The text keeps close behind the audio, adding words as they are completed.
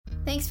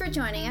Thanks for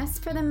joining us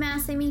for the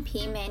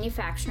MassMEP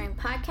Manufacturing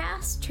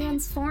Podcast,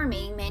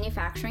 Transforming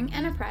Manufacturing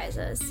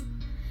Enterprises.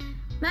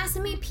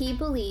 MassMEP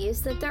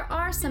believes that there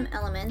are some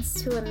elements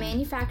to a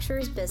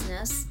manufacturer's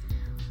business,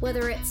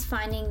 whether it's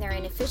finding their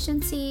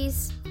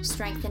inefficiencies,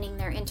 strengthening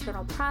their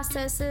internal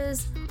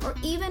processes, or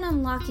even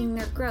unlocking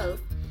their growth,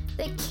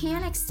 that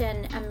can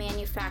extend a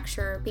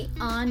manufacturer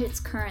beyond its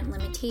current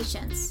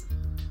limitations.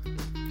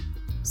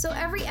 So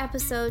every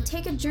episode,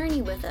 take a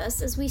journey with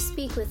us as we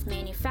speak with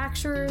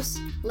manufacturers,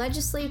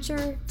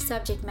 legislature,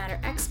 subject matter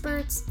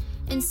experts,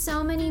 and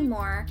so many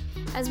more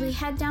as we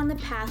head down the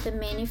path of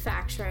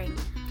manufacturing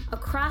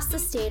across the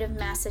state of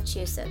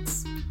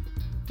Massachusetts.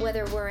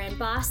 Whether we're in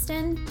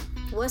Boston,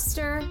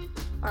 Worcester,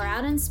 or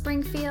out in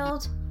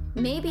Springfield,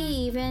 maybe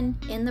even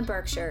in the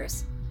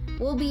Berkshires,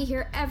 we'll be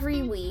here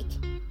every week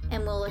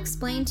and we'll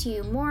explain to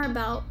you more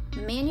about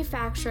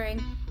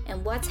manufacturing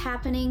and what's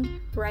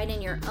happening right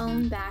in your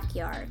own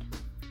backyard.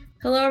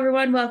 Hello,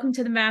 everyone. Welcome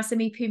to the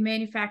MassMEP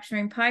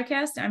Manufacturing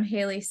Podcast. I'm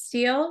Haley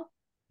Steele.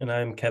 And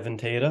I'm Kevin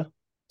Tata.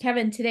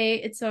 Kevin, today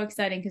it's so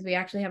exciting because we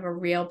actually have a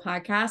real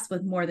podcast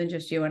with more than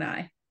just you and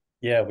I.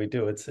 Yeah, we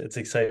do. It's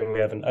exciting. We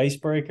have an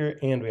icebreaker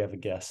and we have a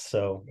guest.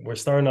 So we're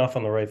starting off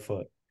on the right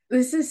foot.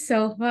 This is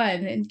so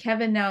fun. And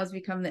Kevin now has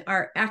become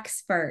our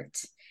expert.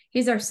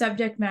 He's our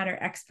subject matter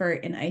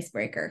expert in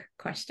icebreaker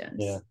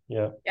questions.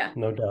 Yeah,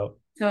 no doubt.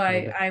 So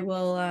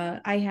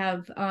I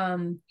have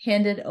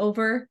handed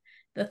over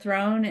the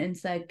throne and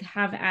said,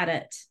 have at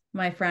it,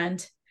 my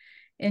friend.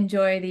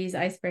 Enjoy these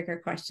icebreaker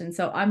questions.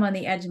 So I'm on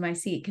the edge of my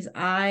seat because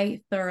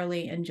I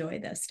thoroughly enjoy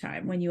this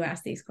time when you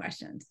ask these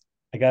questions.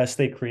 I gotta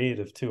stay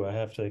creative too. I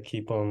have to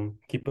keep them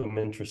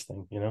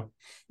interesting, you know?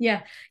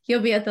 Yeah.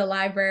 You'll be at the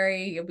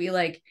library. You'll be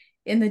like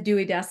in the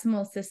Dewey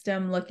Decimal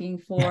System looking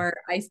for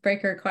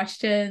icebreaker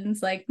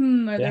questions. Like,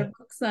 are there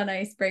books on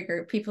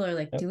icebreaker? People are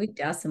like, Dewey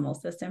Decimal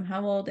System.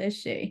 How old is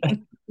she?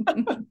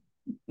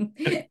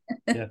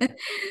 Yeah,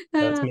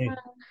 that's me.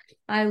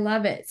 I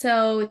love it.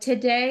 So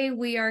today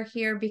we are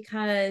here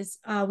because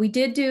we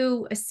did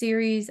do a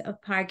series of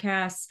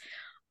podcasts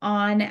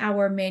on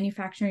our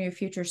Manufacturing Your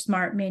Future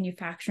Smart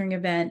Manufacturing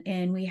event,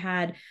 and we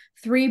had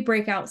 3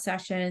 breakout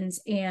sessions.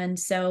 And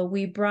so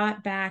we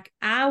brought back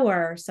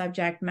our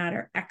subject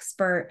matter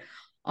expert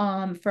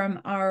from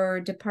our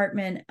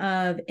Department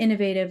of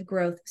Innovative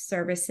Growth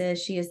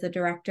Services. She is the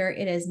director.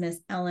 It is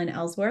Miss Ellen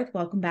Ellsworth.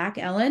 Welcome back,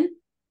 Ellen.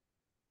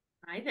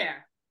 Hi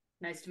there.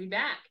 Nice to be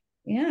back.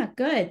 Yeah,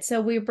 good.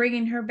 So we're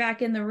bringing her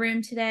back in the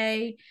room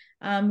today.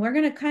 We're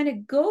going to kind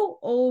of go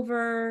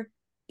over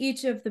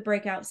each of the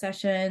breakout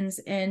sessions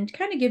and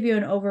kind of give you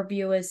an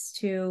overview as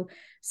to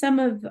some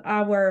of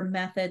our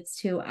methods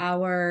to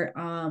our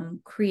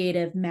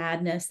creative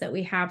madness that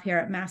we have here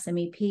at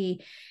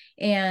MassMEP,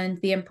 and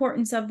the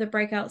importance of the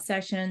breakout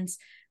sessions,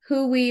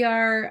 who we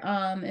are,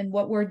 and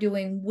what we're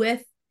doing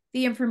with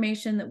the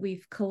information that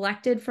we've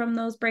collected from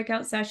those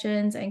breakout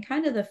sessions, and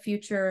kind of the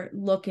future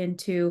look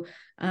into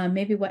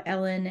maybe what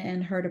Ellen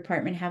and her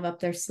department have up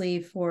their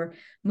sleeve for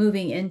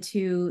moving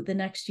into the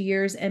next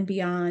years and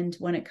beyond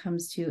when it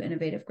comes to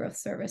innovative growth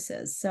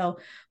services. So,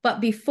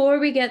 but before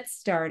we get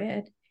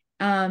started,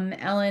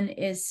 Ellen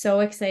is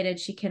so excited.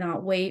 She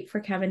cannot wait for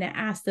Kevin to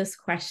ask this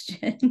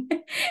question.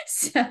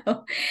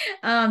 So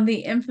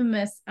the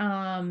infamous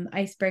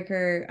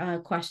icebreaker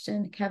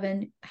question,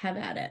 Kevin, have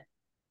at it.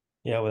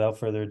 Yeah, without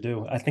further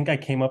ado, I think I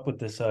came up with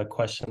this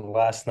question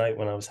last night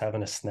when I was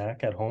having a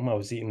snack at home. I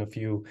was eating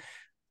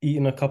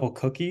a couple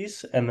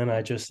cookies, and then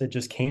it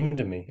just came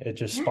to me. It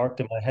just sparked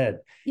in my head.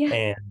 Yeah.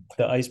 And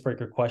the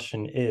icebreaker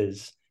question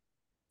is,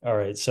 all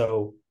right,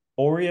 so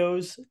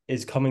Oreos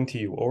is coming to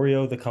you.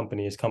 Oreo, the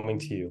company, is coming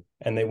to you,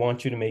 and they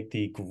want you to make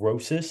the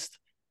grossest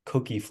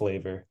cookie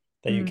flavor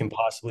that you can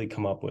possibly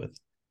come up with.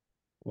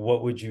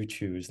 What would you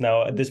choose?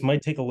 Now, this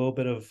might take a little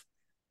bit of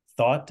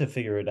thought to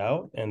figure it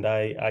out, and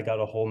I got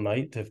a whole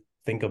night to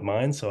think of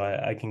mine, so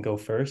I can go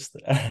first.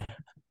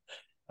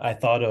 I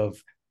thought of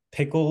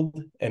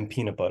pickled and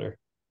peanut butter.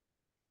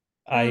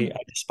 I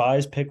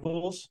despise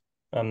pickles.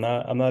 I'm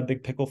not a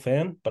big pickle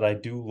fan, but I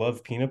do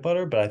love peanut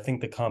butter. But I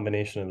think the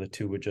combination of the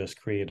two would just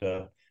create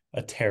a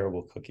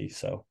terrible cookie.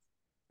 So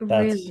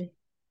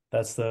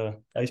that's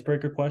the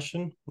icebreaker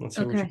question. Let's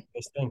see what you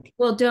guys think.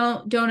 Well,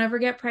 don't ever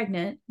get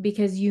pregnant,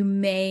 because you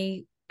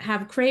may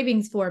have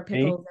cravings for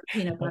pickles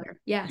and peanut butter.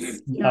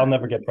 Yes. I'll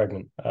never get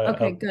pregnant.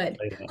 Okay, good.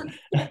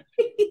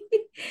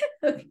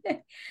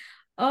 Okay.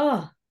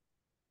 Oh,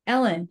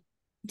 Ellen,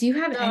 do you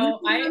have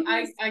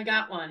any? I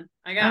got one.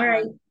 All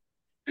right.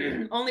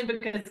 One. Only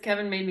because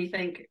Kevin made me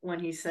think when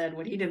he said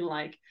what he didn't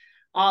like.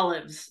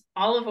 Olive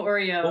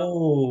Oreo.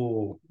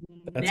 Oh,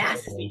 that's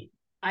nasty.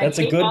 That's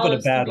a good but a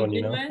bad one,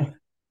 you know?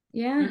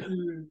 Yeah.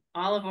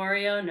 Olive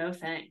Oreo, no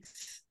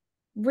thanks.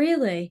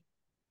 Really?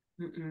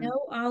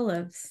 No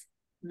olives.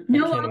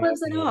 No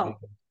olives at all.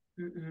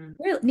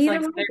 Really?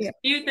 Neither one. There's a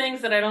few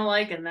things that I don't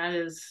like, and that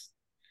is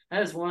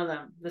one of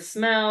them. The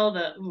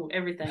smell,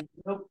 everything.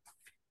 Nope.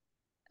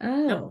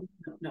 Oh.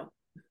 No.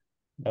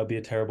 That would be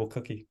a terrible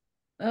cookie.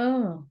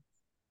 Oh.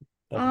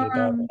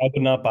 I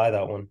would not buy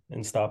that one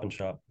in Stop and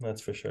Shop.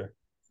 That's for sure.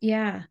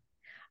 Yeah.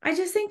 I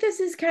just think this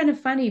is kind of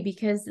funny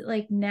because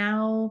like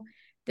now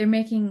they're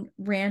making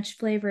ranch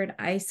flavored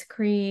ice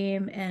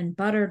cream and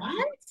buttered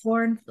What?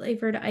 corn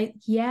flavored ice.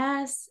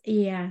 Yes,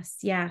 yes,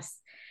 yes.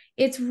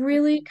 It's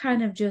really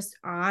kind of just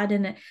odd.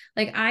 And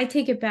like I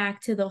take it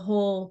back to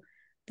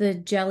the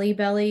Jelly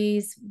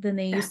Bellies. Then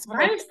they used That's to what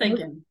I like, was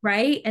thinking.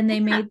 right? And they Yeah.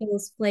 made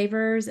those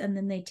flavors and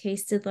then they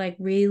tasted like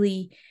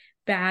really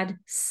bad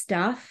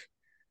stuff.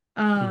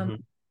 Um, Hmm.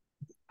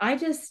 I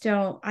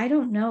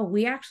don't know.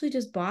 We actually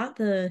just bought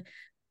the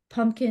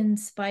pumpkin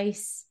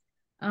spice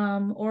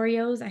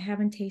Oreos. I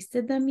haven't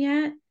tasted them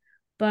yet,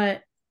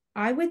 but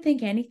I would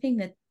think anything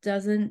that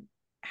doesn't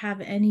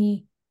have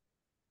any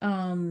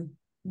um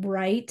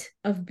right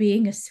of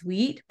being a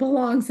sweet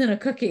belongs in a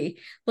cookie.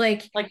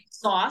 Like, Like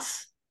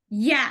sauce.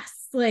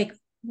 yes, like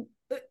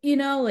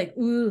like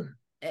ooh,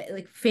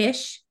 like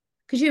fish.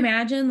 Could you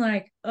imagine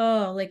like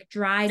oh, like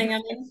dried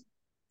Salmon.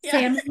 Yes.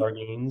 salmon,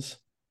 Sardines.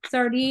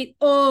 sardine?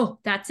 Oh,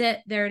 that's it.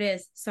 There it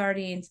is.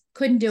 Sardines.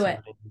 Couldn't do it.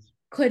 Sardines.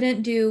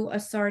 Couldn't do a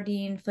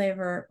sardine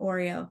flavor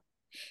Oreo.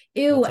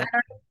 Ew, That's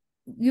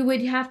it. you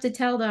would have to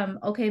tell them,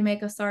 okay,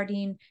 make a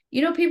sardine.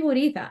 People would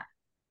eat that.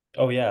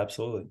 Oh yeah,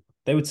 absolutely.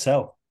 They would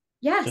sell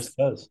Yes, just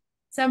because.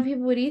 some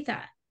people would eat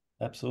that.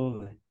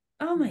 Absolutely.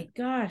 Oh my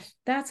gosh,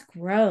 that's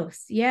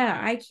gross. Yeah,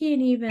 I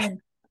can't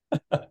even.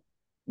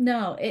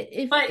 No,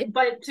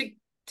 But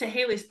to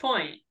Haley's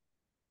point,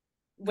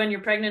 when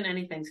you're pregnant,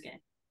 anything's game.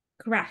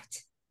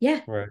 correct.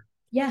 Yeah, Right.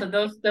 yeah, So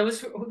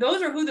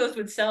those are who those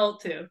would sell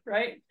to,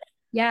 right?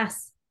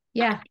 yes,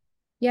 yeah,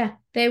 yeah.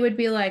 They would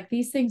be like,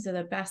 these things are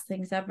the best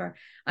things ever.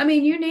 I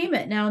mean, you name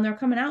it now, and they're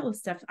coming out with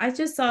stuff. I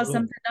just saw Absolutely.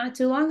 something not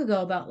too long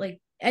ago about like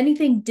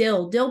anything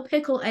dill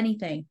pickle,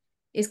 anything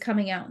is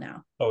coming out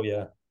now. Oh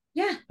yeah,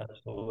 Yeah,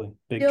 absolutely.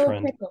 Big dill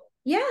trend. pickle.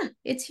 Yeah,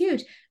 it's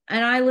huge.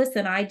 And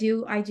I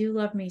do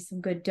love me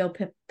some good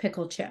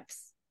pickle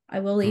chips. I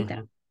will eat them.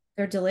 Hmm.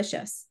 They're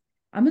delicious.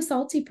 I'm a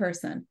salty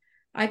person.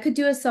 I could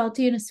do a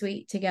salty and a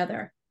sweet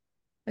together.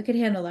 I could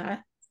handle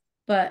that.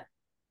 But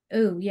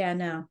oh yeah,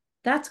 no.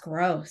 That's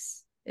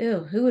gross. Ew,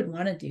 who would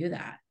want to do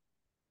that?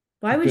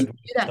 A Why would you good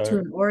way do to that to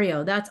start. an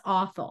Oreo? That's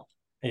awful.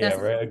 Yeah,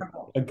 That's right.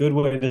 horrible. A good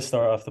way to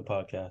start off the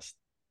podcast.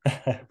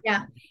 Yeah.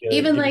 Yeah,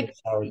 Even give it like, a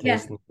sour yeah,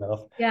 taste in the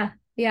mouth. yeah,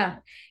 yeah.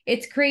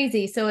 It's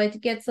crazy. So it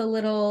gets a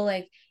little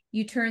like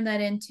you turn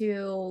that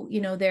into,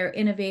 their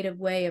innovative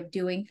way of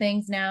doing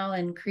things now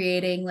and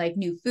creating like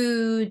new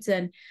foods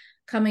and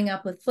coming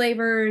up with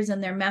flavors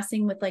and they're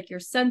messing with like your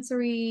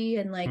sensory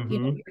and like, Hmm.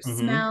 your Hmm.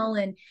 smell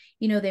and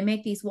they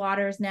make these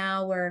waters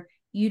now where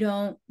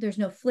there's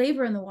no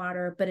flavor in the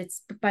water, but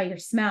it's by your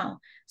smell.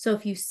 So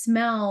if you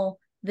smell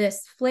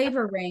this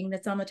flavor ring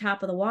that's on the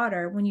top of the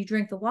water, when you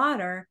drink the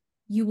water,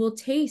 you will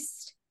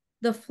taste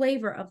the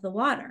flavor of the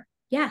water.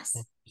 Yes.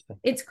 Interesting.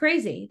 It's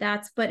crazy.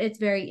 But it's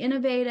very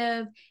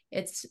innovative.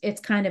 It's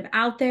kind of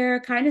out there,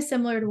 kind of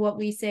similar to what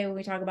we say when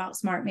we talk about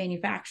smart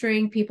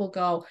manufacturing. People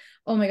go,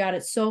 "Oh my God,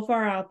 it's so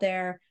far out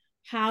there.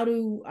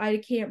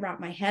 I can't wrap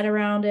my head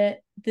around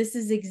it." This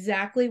is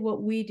exactly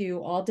what we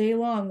do all day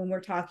long when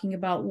we're talking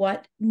about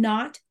what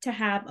not to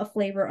have a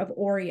flavor of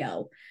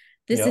Oreo.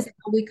 This is Yep.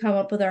 how we come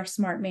up with our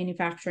smart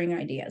manufacturing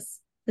ideas.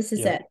 This is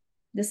Yep. it.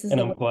 This is And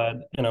the I'm way.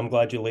 glad, and I'm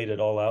glad you laid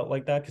it all out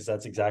like that because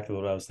that's exactly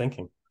what I was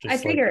thinking. I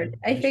Just like figured.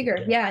 I innovation. figured.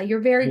 Yeah. Yeah, you're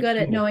very Good good at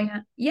thinking. knowing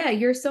yeah,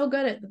 you're so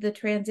good at the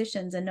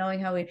transitions and knowing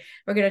how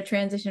we're going to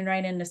transition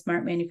right into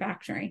smart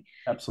manufacturing.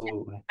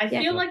 Absolutely. I Yeah.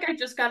 feel Yep. like I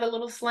just got a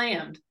little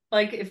slammed.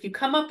 Like if you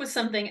come up with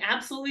something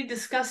absolutely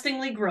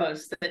disgustingly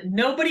gross that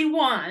nobody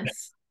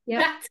wants,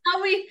 Yep.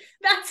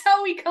 that's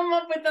how we come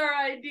up with our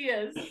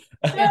ideas.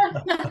 Yeah.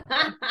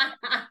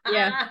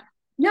 Yeah.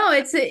 No,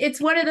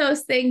 it's one of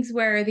those things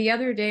where the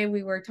other day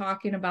we were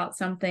talking about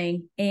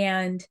something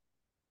and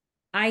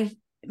I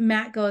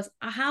Matt goes,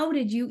 "How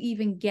did you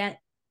even get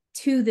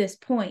to this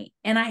point?"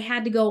 And I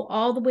had to go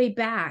all the way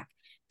back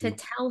to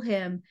tell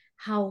him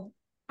how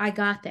I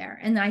got there.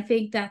 And I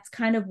think that's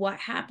kind of what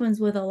happens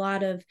with a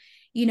lot of,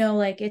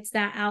 like it's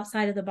that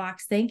outside of the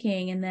box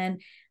thinking. And then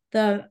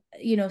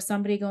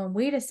somebody going,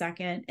 "Wait a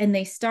second," and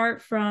they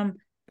start from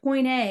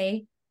point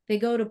A, they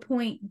go to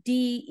point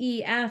D,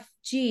 E, F,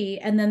 G,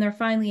 and then they're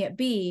finally at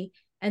B.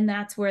 And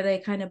that's where they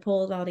kind of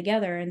pull it all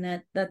together.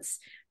 And that's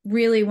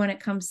really when it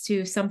comes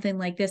to something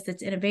like this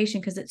that's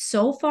innovation because it's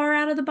so far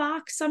out of the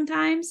box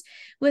sometimes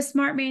with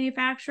smart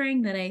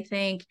manufacturing that I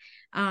think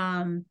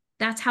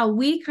that's how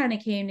we kind of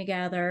came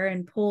together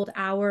and pulled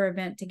our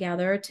event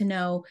together to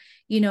know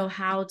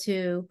how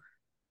to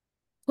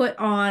put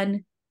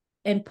on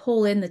and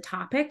pull in the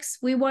topics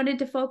we wanted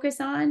to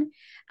focus on.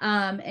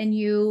 And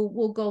you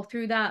will go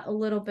through that a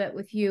little bit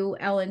with you,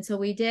 Ellen. So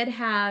we did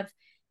have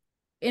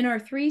in our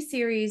 3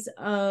 series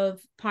of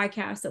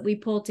podcasts that we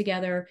pulled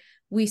together,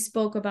 we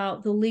spoke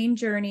about the lean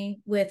journey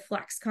with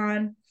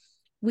FlexCon.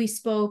 We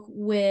spoke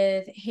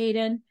with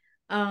Hayden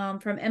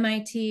from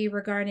MIT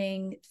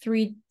regarding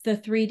the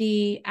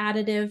 3D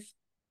additive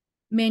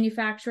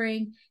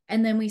manufacturing.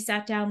 And then we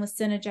sat down with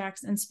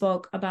Synergex and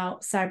spoke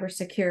about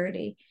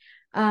cybersecurity.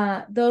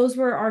 Those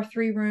were our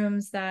 3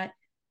 rooms that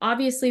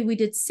obviously we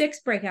did 6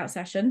 breakout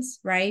sessions,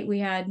 right? We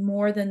had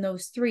more than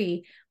those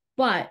 3,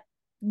 but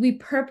we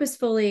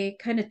purposefully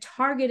kind of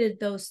targeted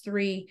those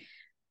 3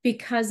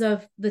 because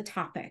of the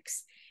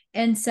topics.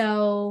 And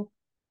so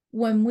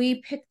when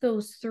we picked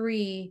those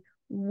 3,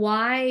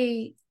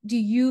 why do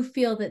you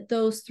feel that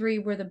those 3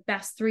 were the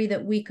best 3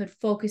 that we could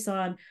focus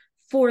on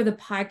for the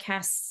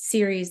podcast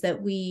series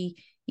that we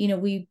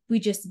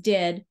just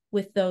did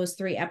with those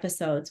 3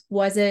 episodes?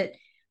 Was it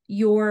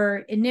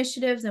your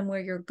initiatives and where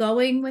you're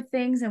going with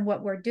things and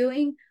what we're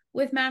doing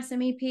with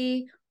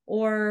MassMEP?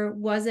 Or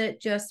was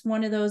it just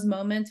one of those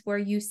moments where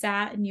you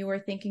sat and you were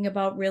thinking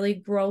about really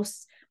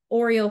gross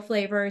Oreo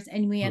flavors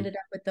and we ended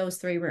up with those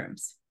 3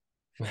 rooms?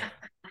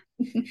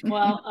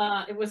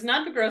 Well, it was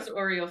not the gross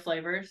Oreo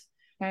flavors,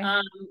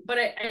 Okay. but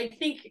I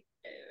think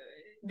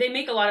they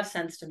make a lot of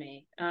sense to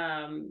me.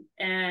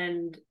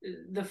 And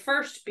the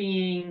first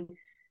being,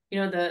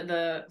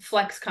 the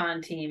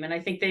FlexCon team. And I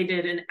think they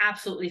did an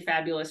absolutely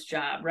fabulous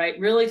job, right?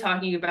 Really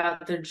talking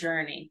about their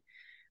journey,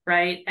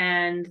 right?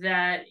 And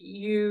that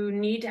you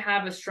need to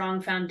have a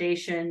strong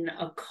foundation,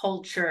 a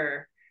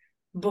culture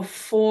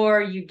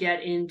before you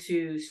get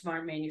into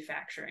smart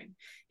manufacturing.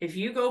 If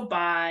you go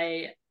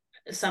buy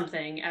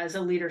something as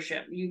a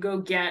leadership, you go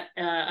get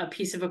a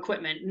piece of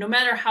equipment, no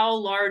matter how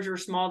large or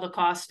small the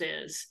cost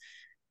is,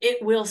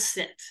 it will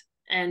sit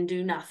and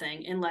do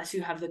nothing unless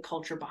you have the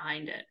culture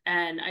behind it.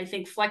 And I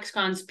think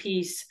FlexCon's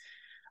piece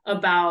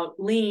about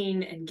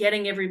lean and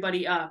getting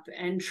everybody up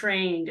and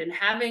trained and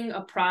having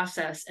a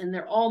process, and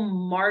they're all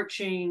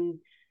marching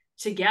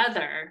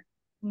together,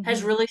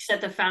 has really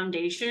set the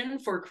foundation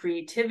for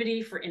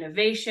creativity, for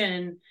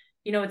innovation.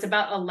 It's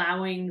about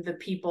allowing the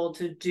people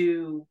to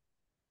do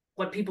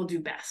what people do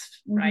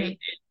best, right?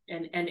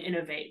 And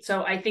innovate.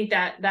 So I think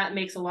that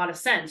makes a lot of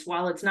sense.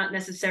 While it's not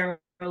necessarily,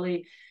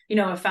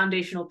 a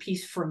foundational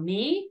piece for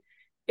me,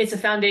 it's a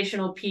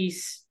foundational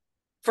piece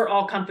for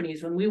all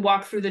companies. When we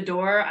walk through the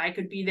door, I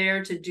could be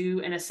there to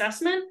do an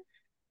assessment.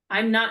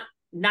 I'm not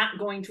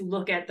going to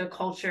look at the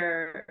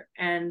culture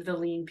and the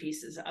lean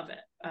pieces of it.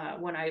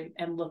 When I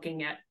am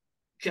looking at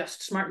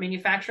just smart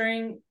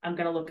manufacturing, I'm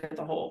going to look at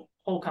the whole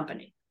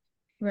company.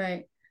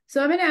 Right.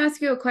 So I'm going to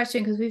ask you a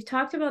question, because we've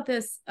talked about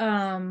this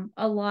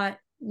a lot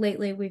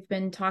lately. We've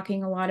been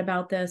talking a lot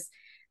about this.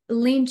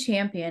 Lean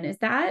champion, is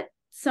that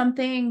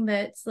something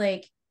that's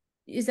like,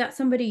 is that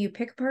somebody you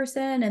pick a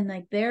person and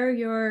like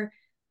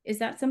is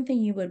that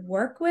something you would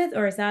work with,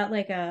 or is that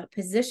like a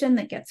position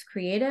that gets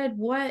created?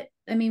 What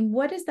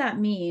does that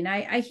mean?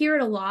 I hear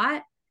it a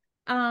lot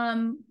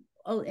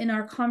in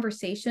our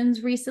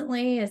conversations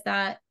recently. Is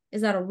that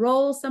a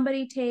role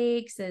somebody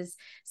takes? Is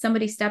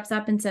somebody steps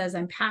up and says,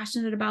 I'm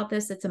passionate about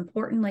this, it's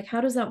important? Like,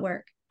 how does that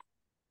work?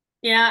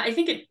 Yeah, I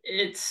think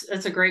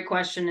it's a great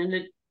question. And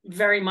it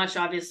very much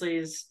obviously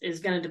is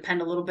going to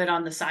depend a little bit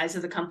on the size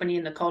of the company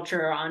and the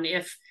culture, on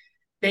if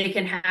they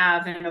can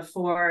have and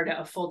afford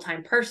a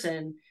full-time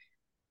person.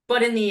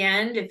 But in the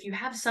end, if you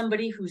have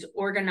somebody who's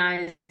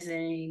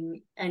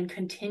organizing and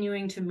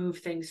continuing to move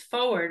things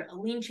forward, a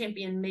lean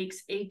champion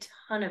makes a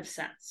ton of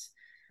sense.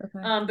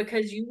 Okay.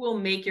 Because you will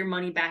make your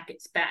money back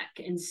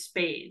in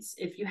spades.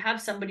 If you have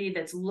somebody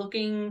that's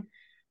looking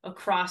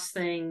across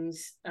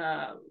things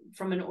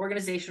from an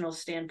organizational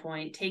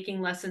standpoint, taking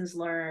lessons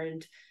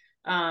learned,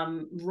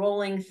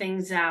 rolling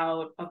things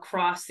out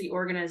across the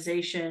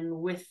organization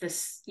with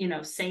this,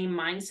 same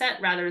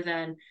mindset, rather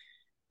than,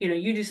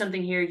 you do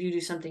something here, you do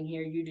something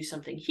here, you do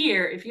something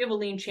here. If you have a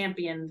lean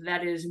champion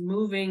that is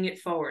moving it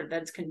forward,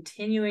 that's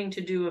continuing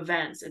to do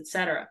events,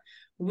 etc.,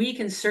 we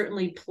can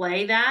certainly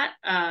play that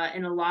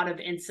in a lot of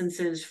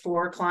instances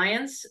for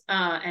clients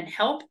and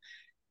help.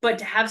 But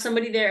to have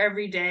somebody there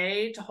every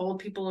day to hold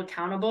people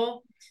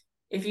accountable,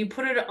 if you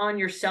put it on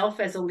yourself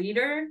as a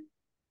leader,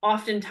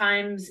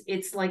 oftentimes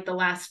it's like the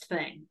last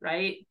thing,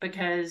 right?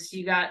 Because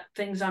you got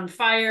things on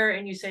fire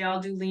and you say, I'll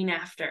do lean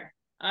after.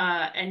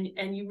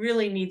 And you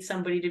really need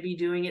somebody to be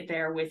doing it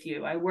there with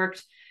you. I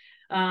worked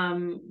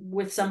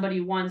with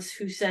somebody once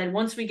who said,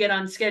 once we get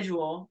on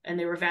schedule, and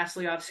they were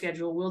vastly off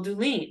schedule, we'll do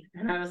lean.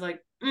 And I was like,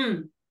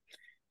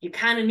 you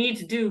kind of need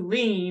to do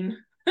lean,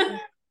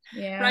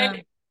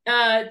 right?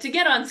 To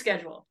get on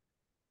schedule.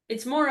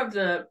 It's more of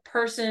the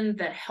person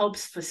that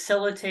helps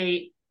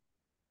facilitate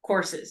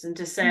courses, and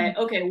to say,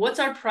 okay, what's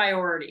our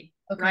priority,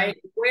 right?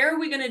 Where are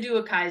we going to do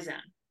a Kaizen?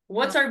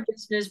 What's our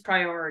business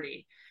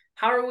priority?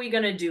 How are we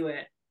going to do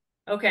it?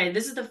 Okay,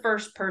 this is the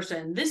first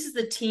person. This is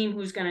the team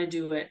who's going to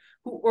do it,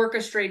 who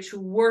orchestrates, who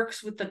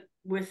works with the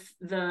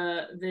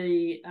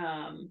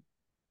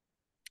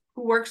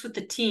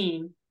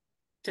team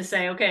to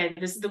say, okay,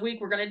 this is the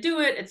week we're going to do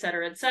it, et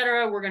cetera, et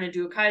cetera. We're going to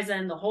do a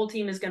Kaizen. The whole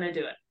team is going to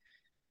do it.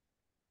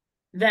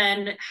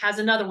 Then has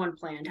another one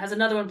planned,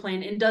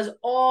 and does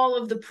all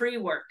of the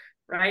pre-work,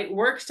 right?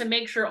 Works to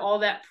make sure all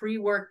that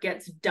pre-work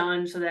gets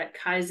done so that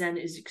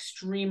Kaizen is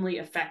extremely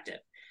effective.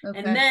 Okay.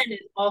 And then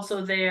is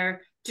also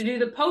there to do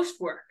the post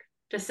work,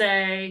 to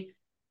say,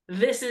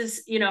 this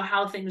is,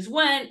 how things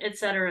went, et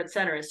cetera, et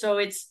cetera. So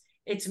it's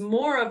It's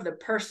more of the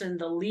person,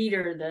 the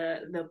leader,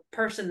 the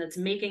person that's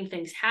making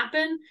things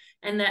happen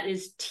and that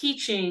is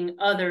teaching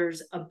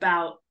others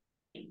about,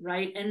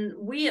 right? And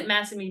we at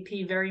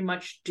MassMEP very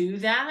much do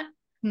that.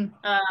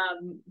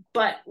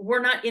 But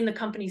we're not in the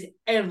companies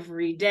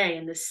every day,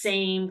 in the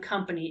same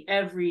company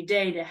every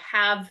day to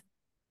have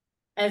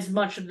as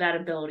much of that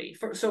ability.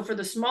 So for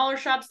the smaller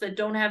shops that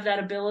don't have that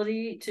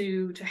ability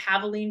to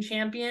have a lean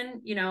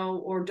champion, you know,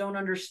 or don't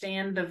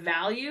understand the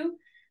value,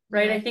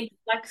 right? I think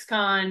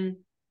FlexCon,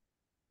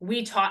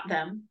 we taught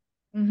them,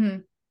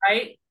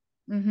 right?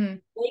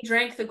 They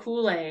drank the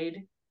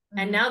Kool-Aid,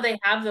 and now they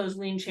have those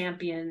lean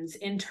champions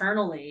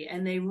internally,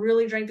 and they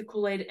really drank the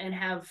Kool-Aid and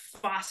have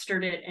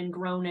fostered it and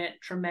grown it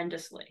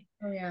tremendously.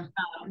 Oh yeah.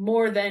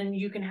 More than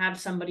you can have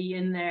somebody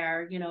in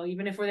there, you know,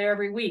 even if we're there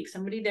every week,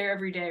 somebody there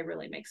every day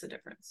really makes a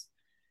difference.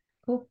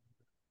 Cool.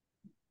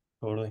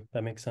 Totally.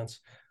 That makes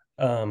sense.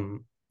 The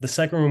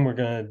second room we're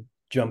going to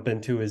jump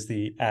into is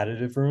the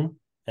additive room.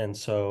 And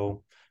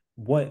so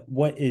what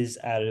is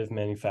additive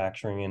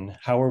manufacturing, and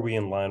how are we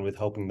in line with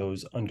helping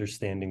those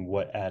understanding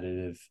what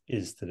additive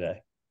is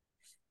today?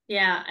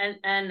 Yeah,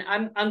 and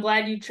I'm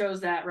glad you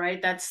chose that,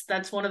 right?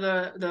 That's one of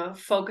the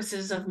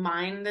focuses of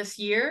mine this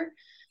year,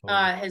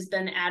 has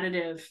been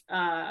additive,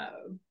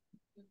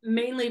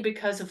 mainly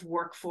because of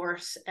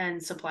workforce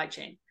and supply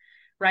chain,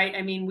 right?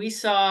 I mean, we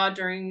saw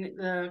during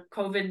the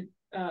COVID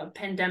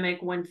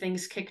pandemic, when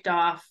things kicked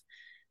off,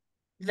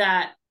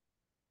 that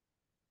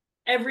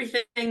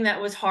everything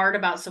that was hard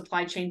about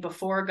supply chain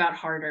before got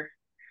harder,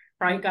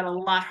 right? Got a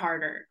lot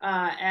harder.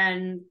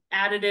 And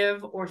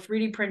additive or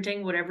 3D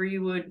printing, whatever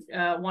you would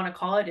want to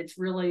call it, it's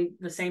really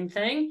the same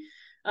thing,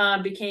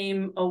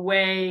 became a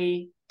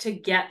way to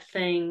get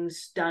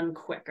things done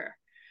quicker.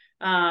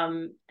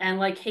 And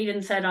like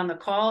Hayden said on the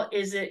call,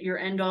 is it your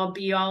end all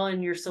be all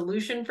and your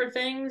solution for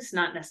things?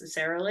 Not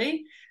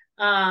necessarily.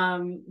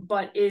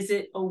 But is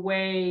it a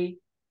way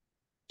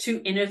to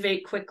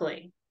innovate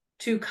quickly,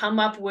 to come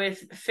up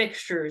with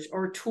fixtures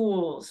or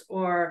tools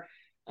or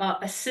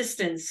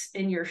assistance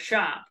in your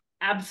shop?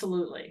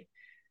 Absolutely.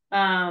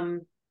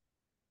 So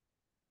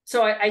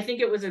I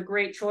think it was a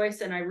great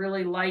choice, and I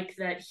really like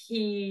that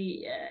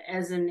he,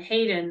 as in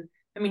Hayden,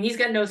 I mean, he's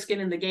got no skin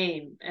in the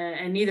game,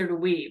 and neither do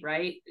we,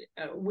 right?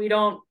 We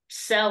don't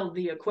sell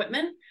the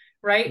equipment,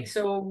 right?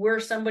 So we're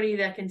somebody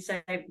that can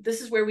say,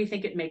 this is where we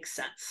think it makes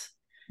sense,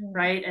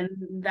 right? And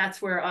that's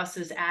where us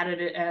as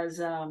additive,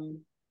 as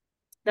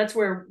that's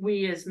where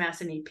we as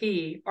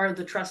MassMEP are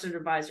the trusted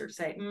advisors.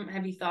 Say,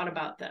 have you thought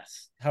about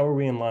this? How are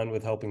we in line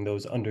with helping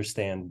those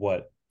understand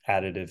what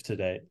additive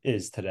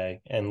today,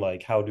 and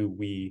like, how do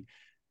we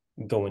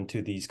go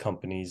into these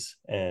companies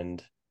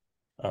and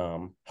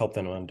help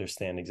them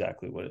understand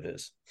exactly what it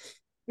is?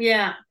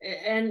 Yeah,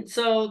 and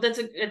so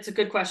it's a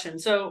good question.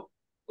 So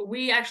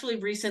we actually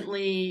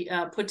recently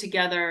put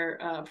together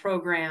a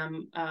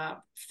program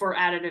for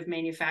additive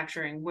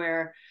manufacturing,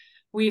 where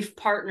we've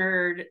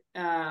partnered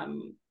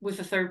with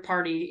a third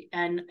party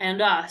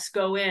and us,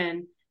 go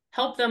in,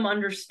 help them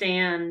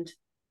understand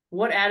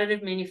what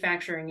additive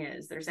manufacturing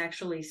is. There's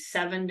actually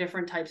 7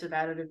 different types of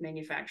additive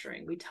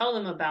manufacturing. We tell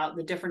them about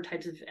the different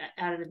types of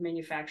additive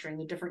manufacturing,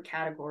 the different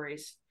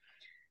categories,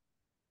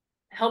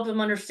 help them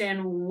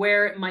understand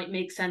where it might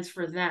make sense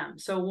for them.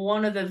 So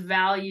one of the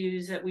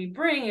values that we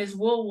bring is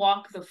we'll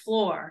walk the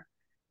floor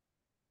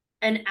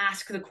and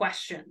ask the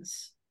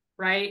questions,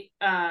 right?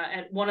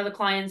 At one of the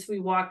clients we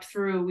walked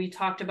through, we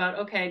talked about,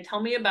 okay,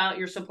 tell me about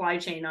your supply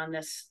chain on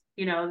this,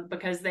 you know,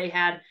 because they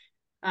had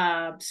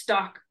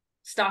stock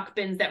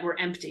bins that were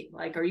empty.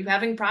 Like, are you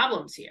having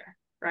problems here,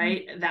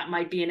 right? That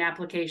might be an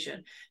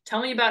application.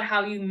 Tell me about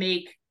how you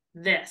make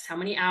this, how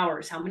many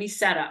hours, how many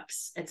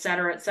setups, et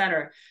cetera, et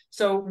cetera.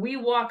 So we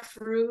walk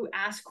through,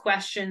 ask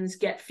questions,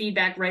 get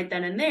feedback right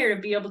then and there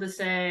to be able to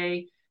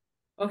say,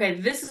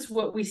 okay, this is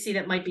what we see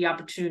that might be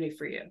opportunity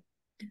for you.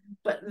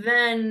 But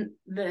then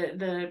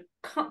the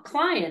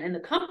client and the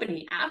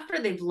company, after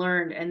they've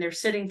learned and they're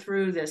sitting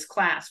through this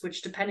class,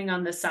 which depending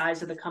on the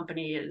size of the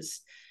company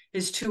is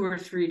 2 or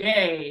 3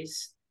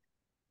 days,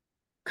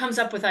 comes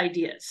up with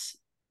ideas.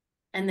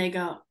 And they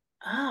go,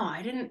 oh,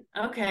 I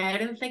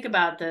didn't think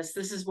about this.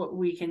 This is what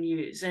we can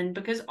use. And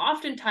because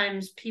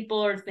oftentimes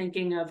people are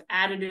thinking of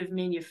additive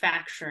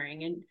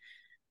manufacturing in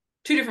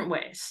 2 different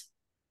ways.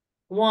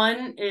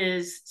 One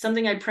is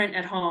something I print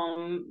at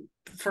home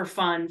for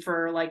fun,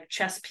 for like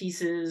chess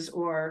pieces,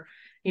 or,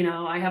 you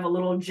know, I have a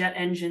little jet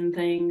engine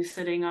thing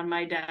sitting on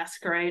my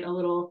desk, right? A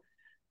little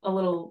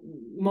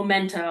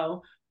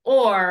memento,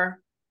 or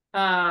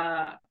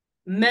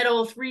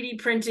metal 3D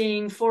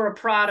printing for a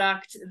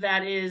product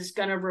that is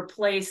going to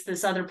replace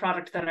this other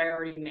product that I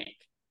already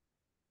make.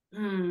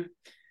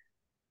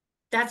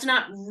 That's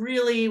not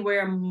really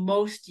where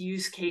most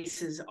use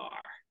cases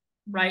are,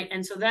 right?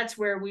 And so that's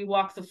where we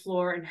walk the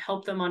floor and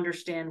help them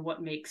understand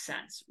what makes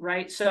sense,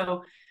 right?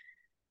 So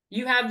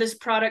you have this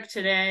product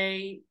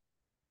today.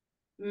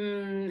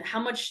 How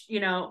much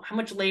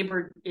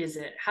labor is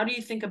it? How do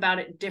you think about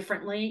it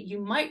differently? You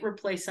might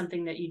replace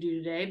something that you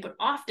do today, but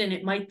often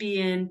it might be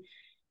in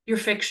your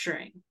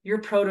fixturing,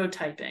 your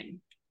prototyping,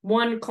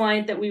 one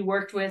client that we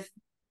worked with,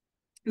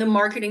 the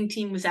marketing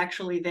team was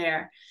actually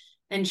there.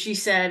 And she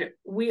said,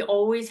 we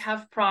always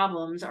have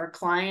problems. Our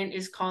client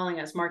is calling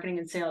us, marketing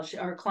and sales.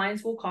 Our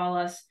clients will call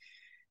us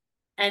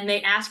and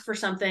they ask for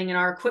something and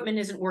our equipment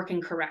isn't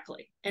working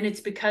correctly. And it's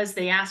because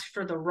they asked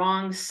for the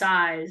wrong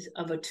size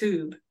of a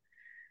tube.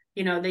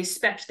 You know, they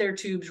spec'd their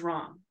tubes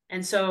wrong.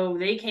 And so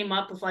they came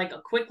up with like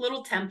a quick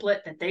little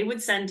template that they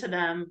would send to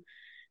them,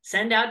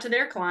 send out to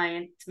their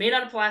client. It's made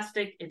out of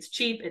plastic. It's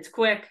cheap. It's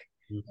quick.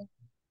 Mm-hmm.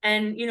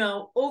 And, you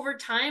know, over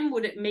time,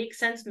 would it make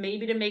sense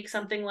maybe to make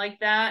something like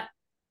that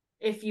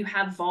if you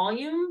have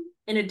volume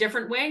in a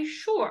different way?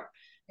 Sure.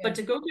 Yeah. But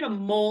to go get a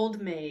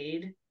mold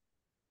made,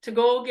 to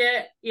go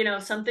get, you know,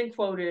 something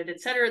quoted,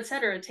 et cetera,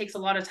 it takes a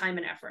lot of time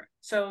and effort.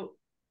 So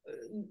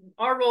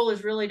our role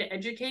is really to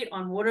educate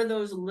on what are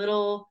those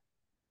little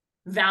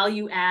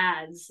value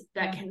adds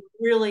that can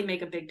really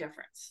make a big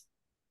difference.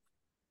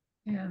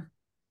 Yeah.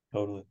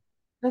 Totally.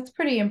 That's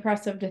pretty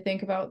impressive to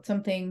think about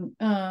something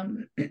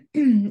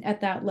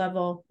at that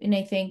level. And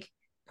I think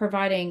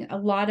providing a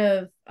lot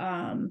of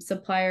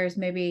suppliers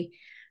maybe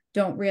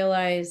don't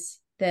realize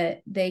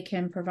that they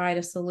can provide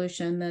a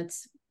solution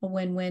that's a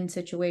win-win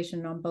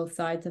situation on both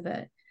sides of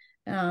it.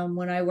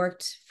 When I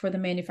worked for the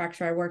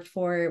manufacturer I worked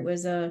for, it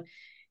was a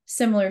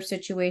similar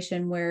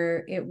situation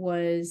where it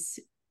was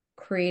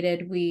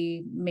created,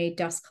 we made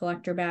dust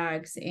collector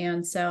bags.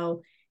 And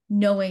so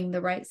knowing the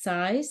right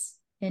size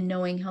and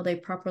knowing how they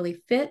properly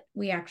fit,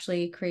 we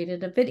actually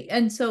created a video.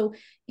 And so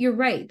you're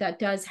right, that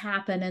does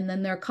happen. And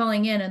then they're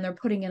calling in and they're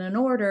putting in an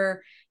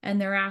order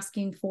and they're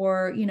asking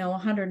for, you know,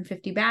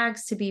 150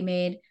 bags to be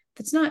made.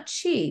 That's not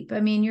cheap. I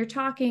mean, you're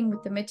talking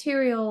with the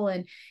material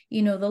and,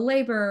 you know, the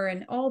labor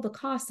and all the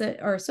costs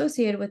that are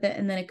associated with it.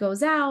 And then it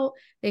goes out,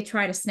 they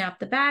try to snap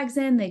the bags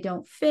in, they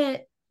don't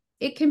fit.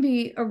 It can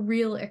be a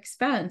real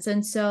expense.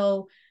 And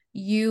so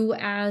you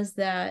as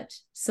that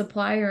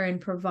supplier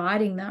and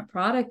providing that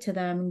product to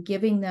them and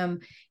giving them,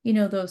 you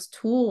know, those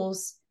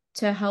tools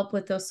to help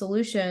with those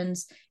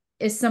solutions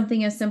is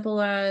something as simple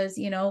as,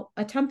 you know,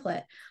 a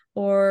template,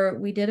 or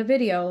we did a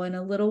video and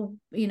a little,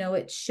 you know,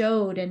 it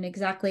showed and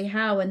exactly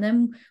how, and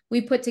then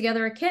we put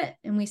together a kit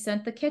and we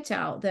sent the kit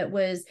out that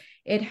was,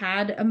 it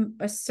had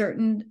a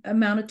certain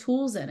amount of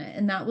tools in it.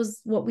 And that was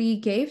what we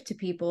gave to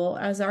people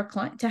as our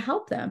client to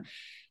help them.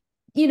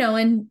 You know,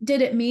 and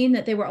did it mean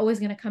that they were always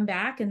going to come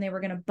back and they were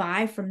going to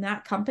buy from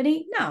that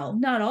company? No,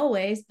 not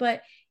always,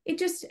 but it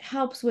just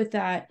helps with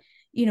that,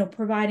 you know,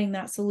 providing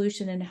that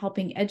solution and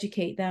helping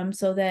educate them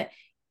so that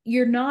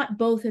you're not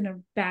both in a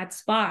bad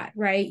spot,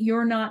 right?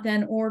 You're not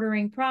then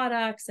ordering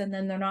products and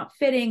then they're not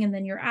fitting and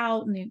then you're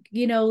out and,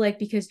 you know, like,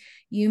 because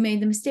you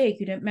made the mistake,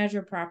 you didn't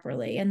measure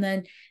properly. And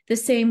then the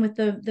same with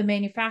the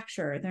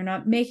manufacturer, they're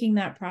not making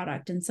that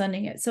product and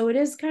sending it. So it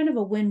is kind of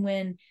a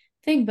win-win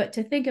thing. But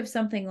to think of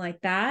something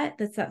like that,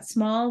 that's that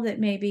small, that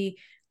maybe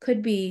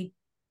could be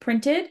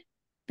printed,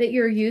 that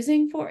you're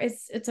using for,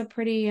 it's a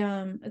pretty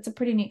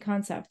neat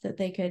concept that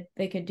they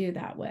could do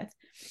that with.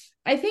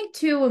 I think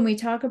too, when we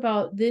talk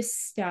about this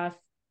stuff,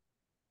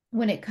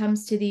 when it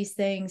comes to these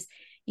things,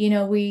 you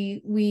know,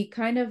 we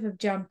kind of have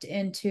jumped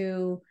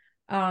into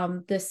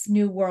this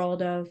new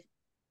world of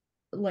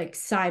like the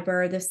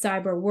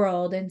cyber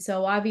world. And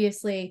so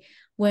obviously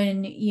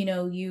when, you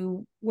know,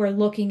 you were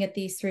looking at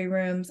these 3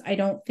 rooms, I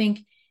don't think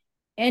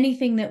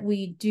anything that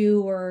we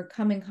do or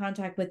come in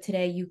contact with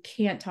today, you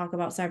can't talk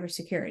about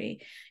cybersecurity.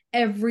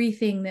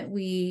 Everything that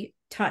we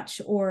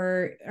touch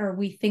or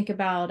we think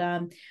about,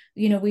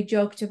 you know, we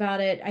joked about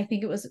it. I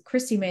think it was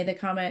Christy made the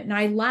comment and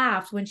I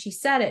laughed when she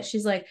said it.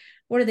 She's like,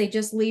 what, are they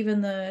just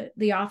leaving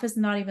the office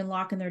and not even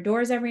locking their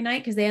doors every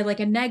night because they had like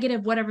a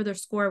negative whatever their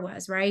score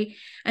was, right?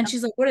 And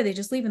she's like, what, are they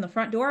just leaving the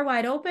front door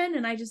wide open?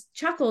 And I just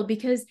chuckled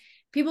because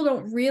people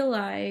don't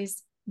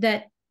realize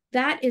that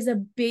that is a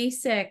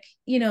basic,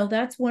 you know,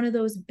 that's one of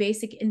those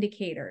basic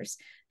indicators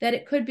that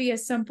it could be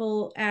as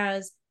simple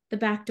as the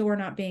back door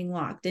not being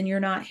locked and you're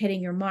not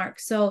hitting your mark.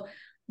 So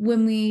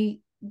when we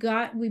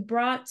brought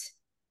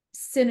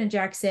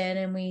Synergex in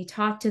and we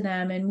talked to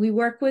them, and we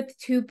work with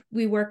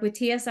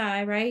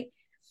TSI, right?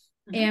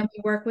 Mm-hmm. And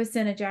we work with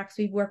Synergex.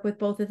 We work with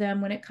both of them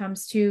when it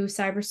comes to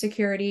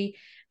cybersecurity.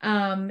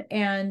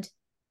 And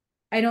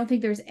I don't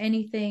think there's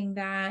anything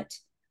that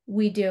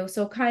we do.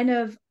 So kind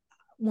of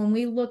when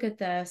we look at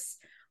this,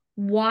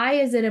 why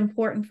is it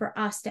important for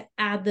us to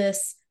add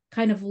this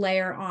kind of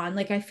layer on?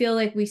 Like, I feel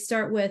like we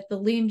start with the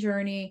lean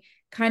journey,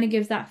 kind of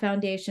gives that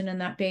foundation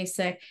and that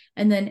basic,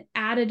 and then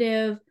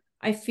additive,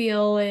 I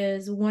feel,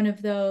 is one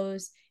of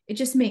those, it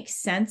just makes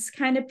sense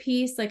kind of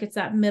piece. Like it's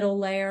that middle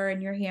layer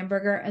in your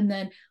hamburger. And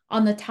then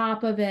on the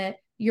top of it,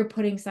 you're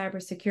putting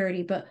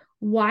cybersecurity. But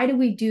why do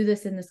we do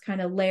this in this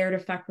kind of layered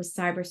effect with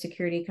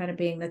cybersecurity kind of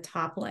being the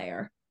top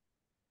layer?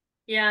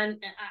 Yeah.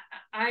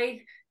 And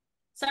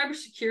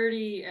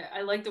cybersecurity,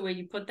 I like the way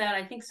you put that.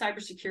 I think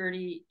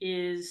cybersecurity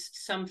is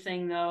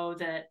something, though,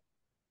 that,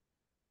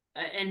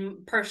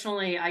 and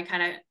personally, I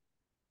kind of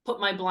put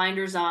my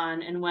blinders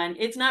on, and when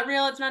it's not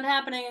real, it's not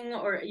happening,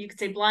 or you could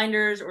say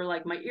blinders, or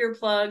like my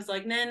earplugs,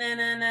 like, nah,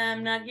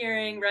 I'm not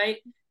hearing, right?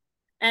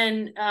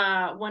 And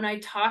when I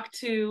talk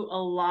to a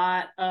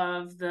lot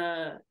of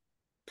the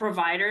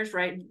providers,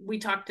 right, we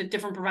talk to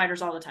different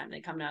providers all the time.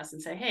 They come to us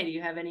and say, hey, do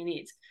you have any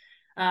needs?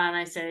 And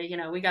I say, you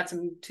know, we got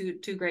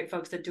two great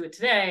folks that do it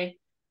today.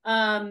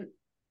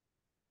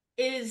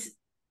 Is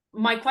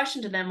my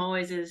question to them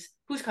always is,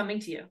 who's coming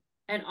to you?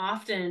 And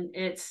often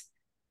it's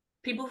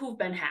people who've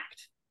been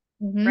hacked,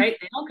 right?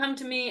 They don't come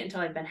to me until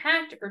I've been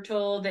hacked or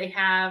till they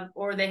have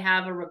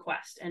a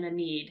request and a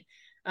need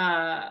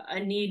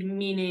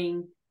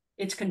meaning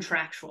it's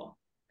contractual.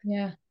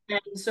 Yeah.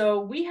 And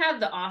so we have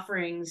the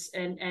offerings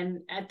and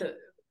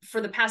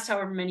for the past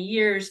however many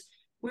years,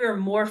 we are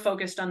more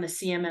focused on the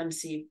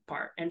CMMC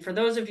part. And for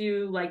those of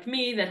you like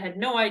me that had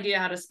no idea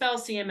how to spell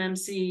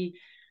CMMC,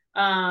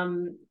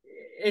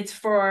 it's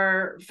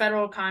for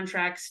federal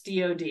contracts,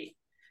 DoD.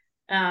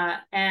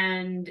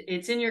 And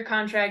it's in your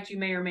contract. You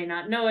may or may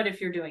not know it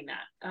if you're doing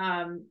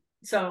that.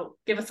 So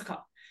give us a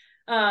call.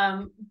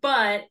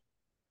 But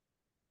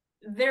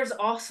there's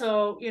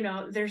also, you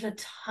know, there's a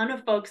ton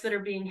of folks that are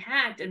being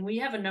hacked, and we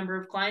have a number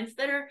of clients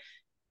that are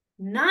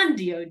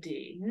non-DoD,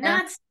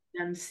 not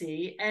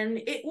CMMC, and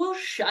it will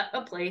shut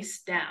a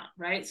place down,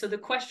 right? So the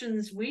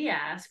questions we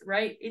ask,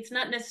 right, it's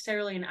not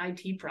necessarily an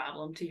IT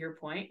problem, to your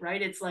point,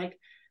 right? It's like,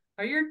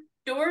 are your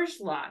doors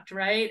locked,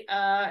 right?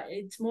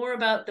 It's more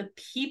about the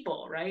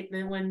people, right?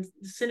 Then when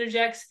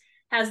Synergex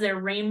has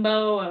their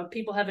rainbow of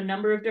people have a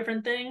number of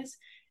different things,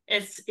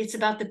 it's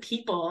about the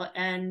people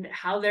and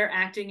how they're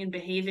acting and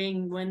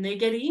behaving when they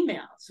get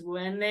emails,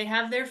 when they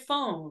have their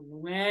phone,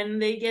 when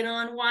they get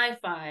on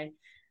Wi-Fi,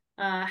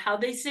 how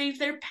they save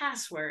their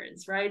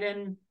passwords, right?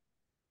 And,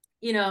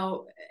 you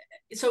know,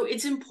 so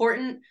it's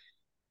important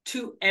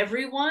to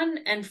everyone.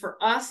 And for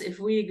us, if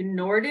we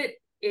ignored it,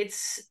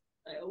 it's,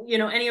 you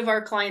know, any of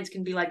our clients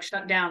can be like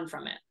shut down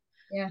from it.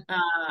 Yeah.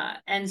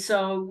 And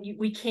so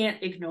we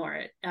can't ignore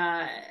it.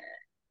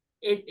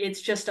 It's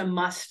just a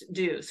must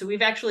do. So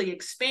we've actually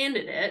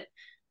expanded it.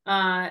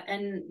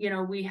 And, you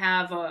know, we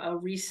have a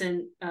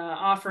recent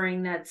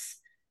offering that's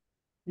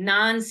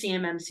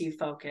non-CMMC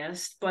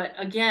focused, but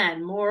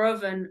again, more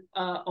of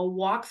a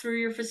walk through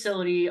your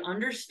facility,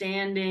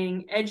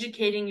 understanding,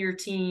 educating your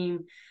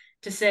team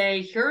to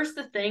say, here's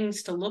the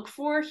things to look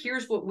for.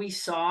 Here's what we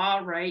saw,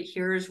 right?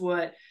 Here's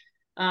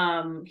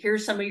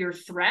some of your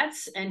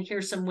threats, and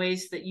here's some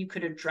ways that you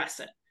could address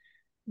it.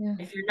 Yeah.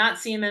 If you're not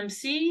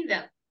CMMC,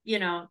 that, you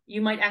know,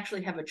 you might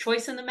actually have a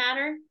choice in the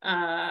matter,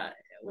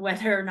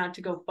 whether or not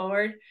to go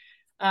forward.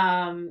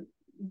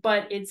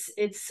 But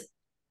it's,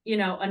 you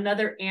know,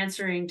 another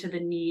answering to the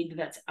need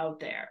that's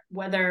out there,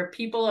 whether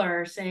people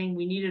are saying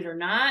we need it or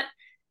not,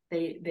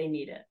 they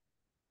need it.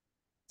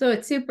 So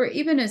it's super,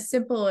 even as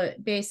simple,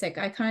 basic,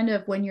 I kind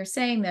of, when you're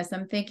saying this,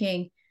 I'm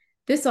thinking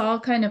this all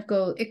kind of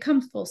it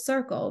comes full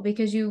circle,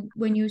 because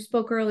when you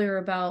spoke earlier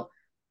about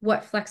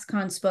what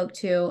FlexCon spoke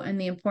to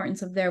and the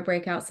importance of their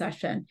breakout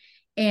session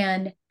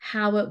and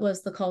how it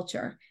was the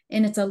culture,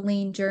 and it's a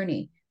lean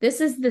journey.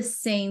 This is the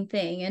same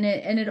thing. And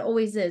it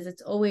always is.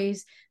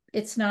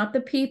 It's not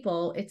the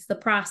people, it's the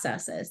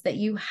processes that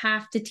you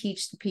have to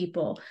teach the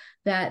people,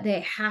 that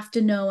they have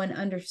to know and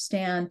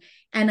understand.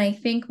 And I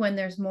think when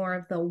there's more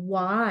of the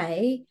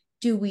why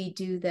do we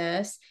do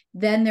this,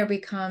 then there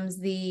becomes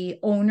the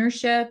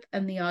ownership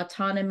and the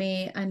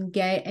autonomy and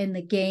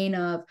the gain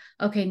of,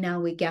 okay, now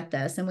we get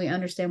this and we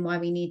understand why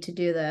we need to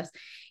do this.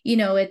 You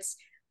know, it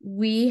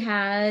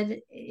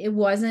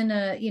wasn't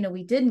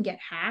we didn't get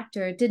hacked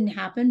or it didn't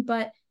happen,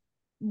 but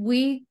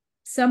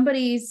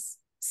somebody's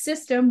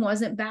system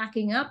wasn't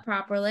backing up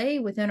properly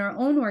within our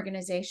own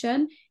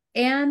organization,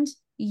 and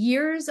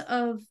years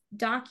of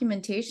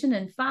documentation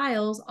and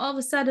files all of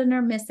a sudden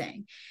are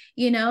missing,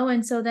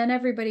 and so then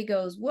everybody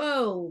goes,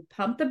 whoa,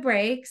 pump the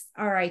brakes.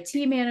 Our IT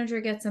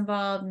manager gets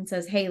involved and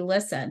says, hey,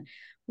 listen,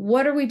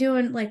 what are we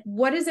doing? Like,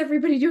 what is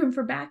everybody doing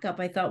for backup?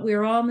 I thought we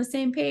were all on the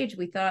same page.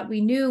 We thought we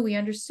knew, we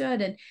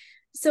understood. And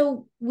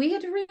so we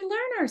had to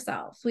relearn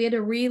ourselves. We had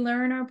to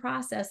relearn our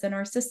process and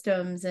our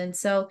systems. And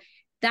so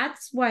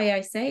that's why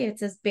I say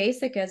it's as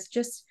basic as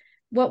just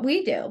what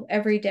we do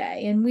every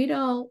day. And we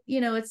don't,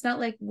 it's not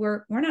like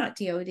we're not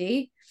DoD,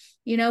 we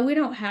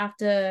don't have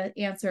to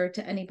answer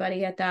to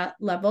anybody at that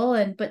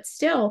level. But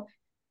still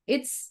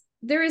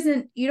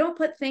you don't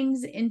put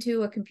things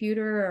into a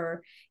computer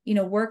or,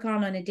 work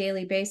on a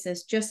daily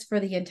basis just for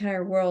the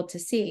entire world to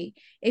see.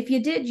 If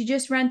you did, you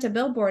just rent a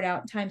billboard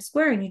out in Times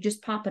Square and you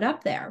just pop it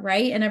up there,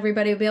 right? And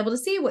everybody will be able to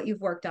see what you've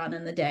worked on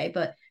in the day,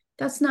 but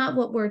that's not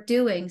what we're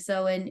doing.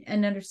 So,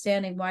 and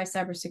understanding why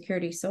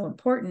cybersecurity is so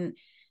important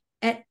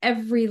at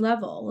every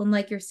level. And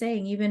like you're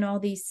saying, even all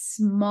these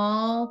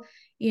small,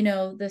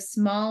 the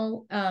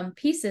small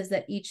pieces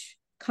that each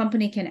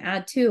company can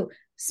add to.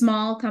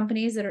 Small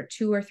companies that are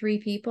 2 or 3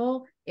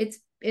 people, it's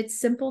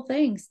simple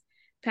things.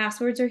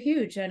 Passwords are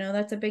huge. I know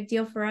that's a big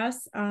deal for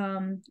us.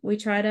 We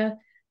try to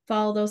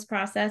follow those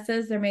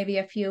processes. There may be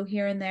a few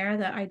here and there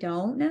that I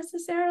don't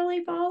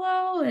necessarily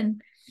follow.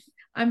 And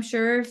I'm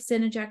sure if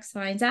Synergex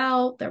finds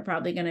out, they're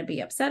probably going to be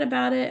upset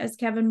about it. As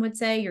Kevin would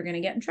say, you're going to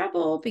get in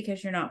trouble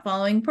because you're not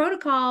following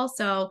protocol.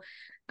 So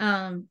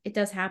It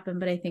does happen,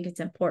 but I think it's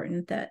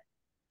important that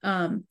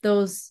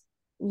those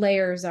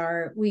layers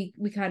are, we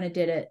kind of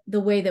did it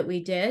the way that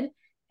we did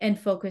and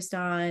focused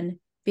on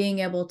being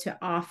able to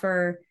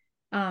offer.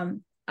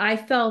 I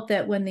felt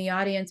that when the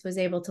audience was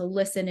able to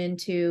listen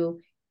into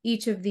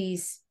each of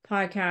these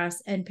podcasts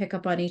and pick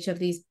up on each of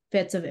these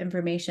bits of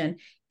information,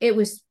 it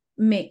was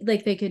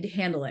like they could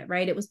handle it,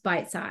 right? It was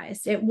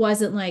bite-sized. It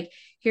wasn't like,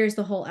 here's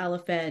the whole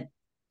elephant,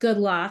 good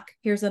luck,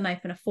 here's a knife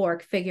and a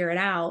fork, figure it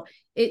out.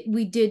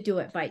 We did do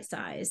it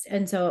bite-sized.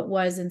 And so it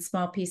was in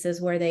small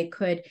pieces where they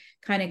could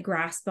kind of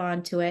grasp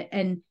onto it.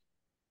 And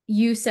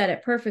you said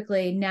it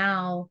perfectly.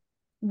 Now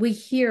we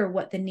hear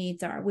what the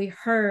needs are. We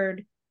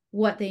heard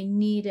what they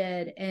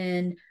needed.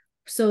 And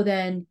so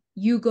then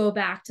you go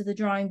back to the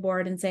drawing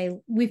board and say,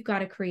 we've got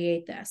to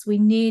create this. We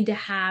need to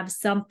have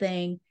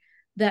something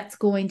that's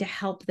going to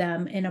help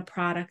them in a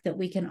product that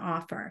we can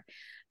offer.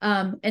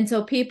 And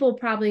so people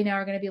probably now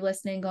are going to be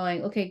listening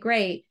going, okay,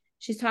 great.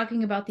 She's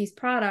talking about these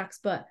products,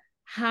 but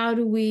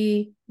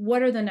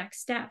what are the next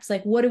steps?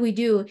 Like, what do we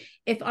do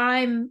if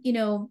I'm,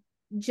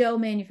 Joe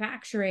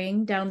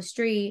Manufacturing down the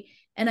street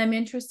and I'm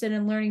interested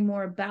in learning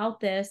more about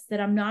this, that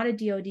I'm not a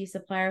DoD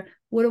supplier?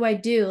 What do I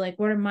do? Like,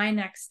 what are my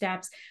next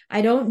steps?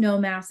 I don't know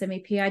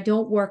MassMEP. I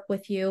don't work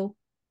with you.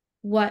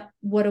 What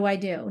do I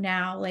do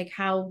now? Like,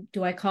 how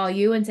do I call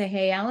you and say,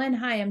 hey, Ellen,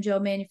 hi, I'm Joe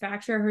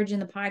Manufacturer. I heard you in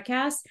the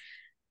podcast.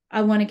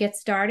 I want to get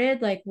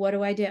started. Like, what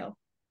do I do?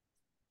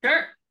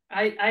 Sure.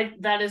 I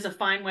that is a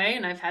fine way.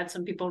 And I've had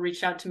some people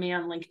reach out to me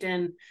on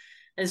LinkedIn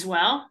as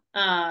well.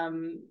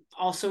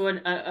 Also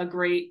a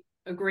great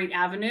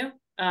avenue.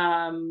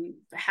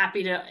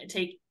 Happy to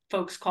take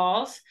folks'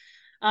 calls.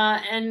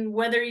 And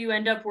whether you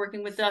end up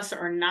working with us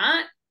or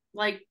not,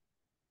 like,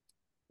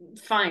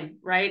 fine,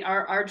 right?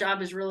 Our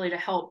job is really to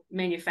help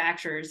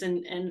manufacturers.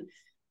 And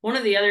one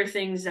of the other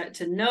things that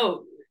to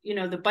note,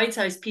 the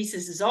bite-sized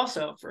pieces is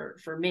also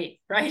for me,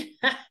 right?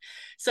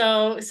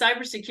 So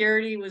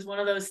cybersecurity was one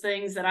of those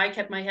things that I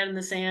kept my head in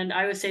the sand.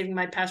 I was saving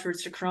my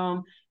passwords to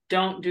Chrome.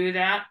 Don't do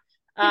that.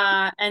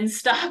 And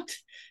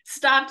stopped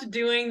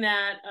doing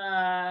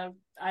that.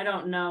 I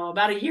don't know,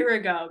 about a year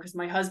ago, because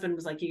my husband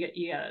was like,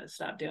 you gotta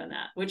stop doing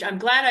that, which I'm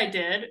glad I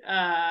did.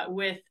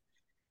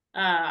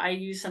 I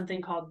use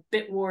something called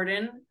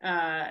Bitwarden.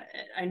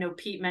 I know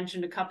Pete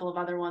mentioned a couple of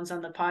other ones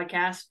on the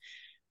podcast,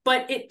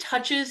 but it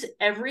touches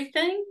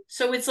everything.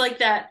 So it's like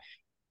that.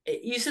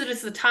 You said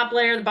it's the top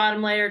layer, the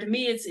bottom layer. To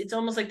me, it's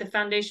almost like the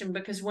foundation,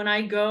 because when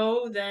I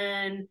go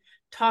then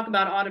talk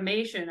about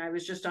automation, I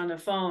was just on the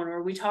phone,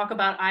 or we talk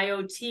about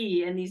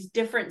IoT and these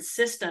different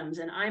systems,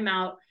 and I'm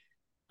out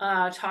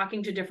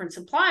talking to different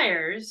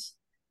suppliers,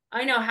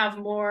 I now have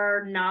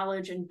more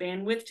knowledge and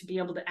bandwidth to be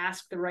able to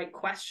ask the right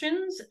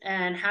questions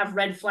and have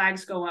red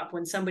flags go up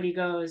when somebody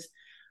goes,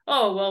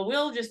 oh, well,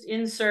 we'll just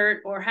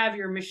insert or have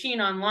your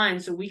machine online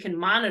so we can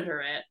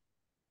monitor it.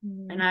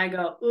 Mm-hmm. And I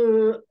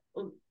go,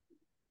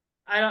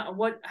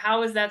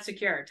 how is that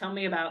secure? Tell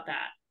me about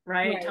that,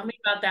 right? Tell me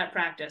about that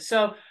practice.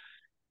 So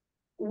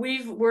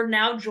we're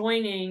now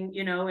joining,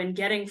 and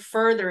getting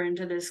further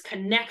into this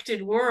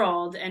connected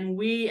world. And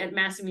we at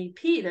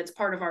MassMEP, that's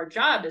part of our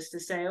job, is to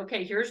say,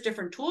 okay, here's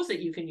different tools that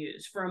you can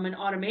use. From an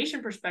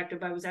automation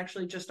perspective, I was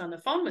actually just on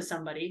the phone with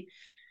somebody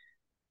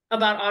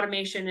about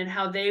automation and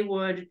how they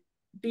would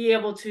be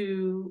able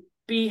to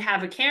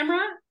have a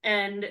camera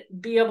and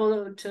be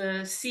able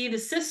to see the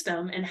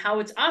system and how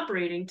it's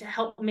operating to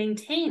help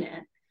maintain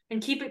it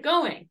and keep it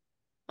going.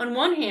 On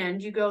one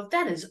hand, you go,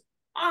 that is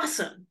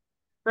awesome,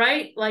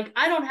 right? Like,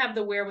 I don't have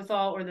the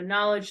wherewithal or the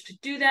knowledge to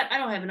do that. I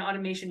don't have an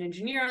automation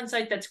engineer on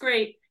site. That's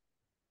great.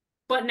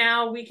 But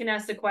now we can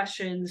ask the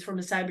questions from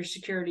a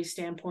cybersecurity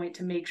standpoint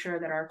to make sure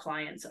that our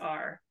clients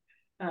are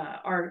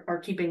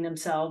keeping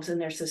themselves and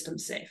their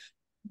systems safe.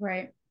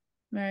 Right.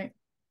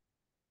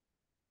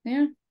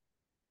 Yeah.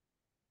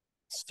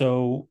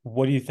 So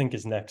what do you think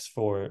is next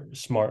for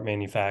smart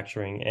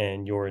manufacturing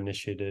and your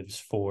initiatives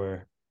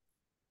for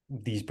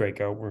these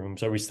breakout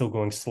rooms? Are we still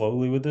going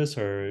slowly with this,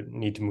 or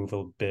need to move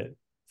a bit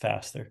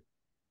faster?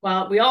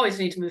 Well, we always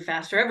need to move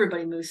faster.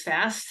 Everybody moves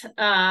fast.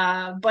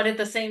 But at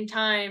the same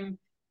time,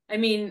 I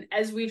mean,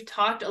 as we've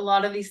talked, a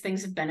lot of these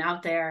things have been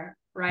out there,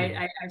 right?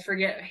 Mm-hmm. I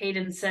forget,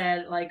 Hayden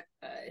said, like,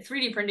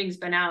 3D printing has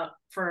been out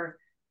for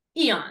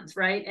eons,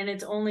 right? And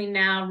it's only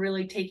now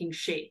really taking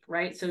shape,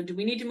 right? So do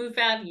we need to move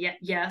fast?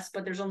 Yes,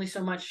 but there's only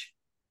so much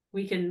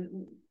we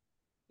can,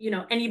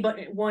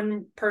 anybody,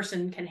 one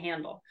person can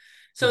handle.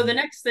 So the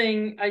next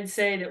thing I'd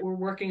say that we're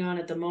working on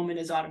at the moment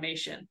is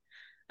automation.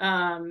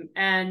 And,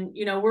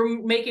 we're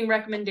making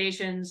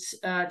recommendations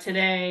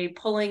today,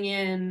 pulling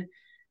in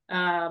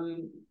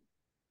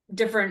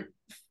different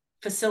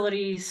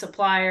facilities,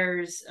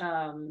 suppliers,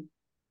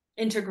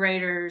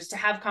 integrators to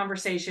have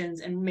conversations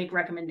and make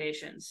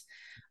recommendations.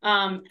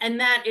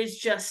 And that is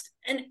just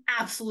an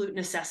absolute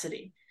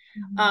necessity.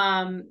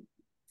 Mm-hmm.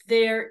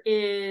 There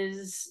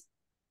is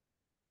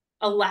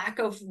a lack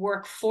of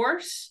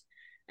workforce.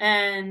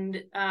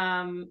 And,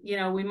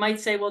 we might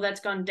say, well,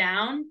 that's gone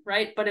down,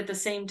 right? But at the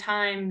same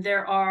time,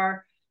 there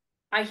are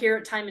I hear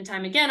it time and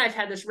time again. I've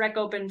had this rec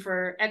open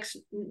for X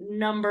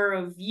number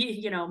of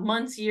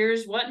months,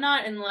 years,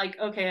 whatnot, and like,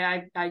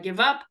 okay, I give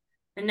up,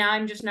 and now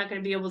I'm just not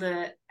going to be able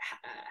to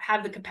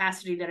have the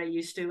capacity that I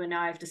used to, and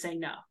now I have to say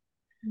no.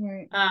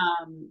 Right.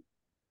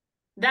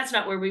 That's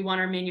not where we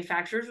want our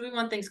manufacturers. We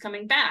want things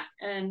coming back.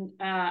 And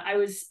I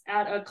was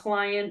at a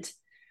client,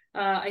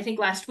 I think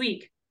last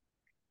week,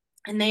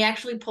 and they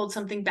actually pulled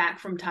something back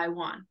from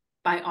Taiwan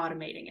by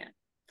automating it.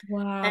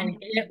 Wow. And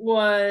it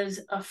was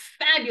a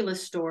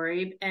fabulous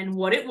story. And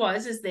what it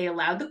was is they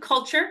allowed the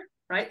culture,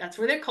 right? That's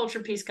where their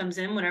culture piece comes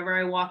in. Whenever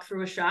I walk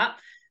through a shop,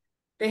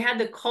 they had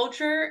the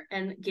culture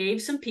and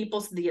gave some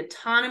people the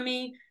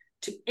autonomy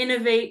to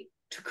innovate,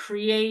 to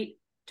create,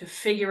 to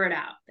figure it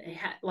out. They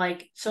had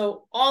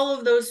so all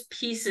of those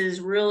pieces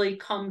really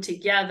come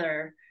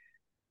together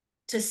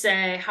to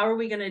say, how are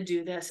we going to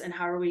do this? And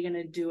how are we going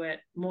to do it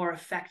more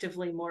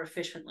effectively, more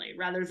efficiently,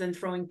 rather than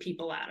throwing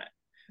people at it.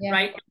 Yeah.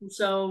 Right. And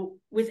so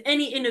with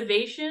any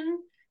innovation,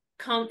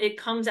 it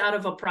comes out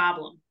of a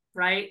problem,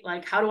 right?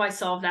 Like, how do I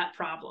solve that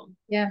problem?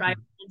 Yeah. Right.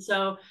 And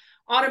so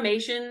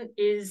automation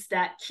is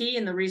that key.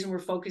 And the reason we're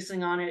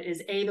focusing on it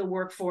is the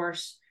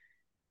workforce.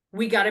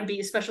 We got to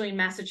be, especially in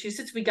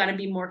Massachusetts, we got to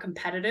be more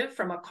competitive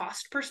from a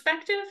cost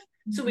perspective.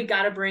 Mm-hmm. So we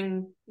got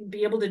to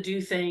be able to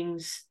do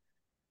things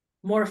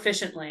more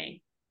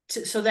efficiently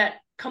so that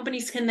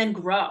companies can then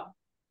grow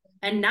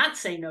and not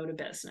say no to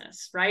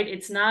business, right?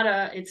 It's not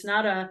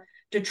a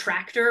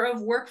detractor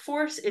of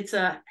workforce. It's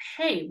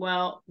hey,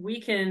 well, we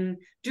can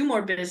do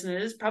more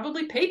business,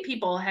 probably pay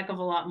people a heck of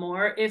a lot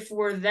more if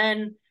we're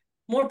then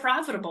more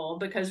profitable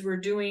because we're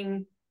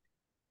doing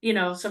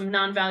some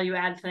non-value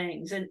add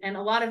things. And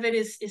a lot of it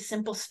is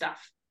simple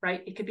stuff,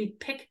 right? It could be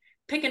pick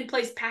and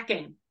place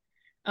packing.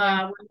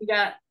 Yeah. Where you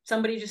got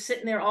somebody just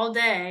sitting there all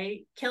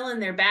day, killing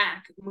their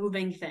back,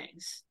 moving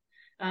things.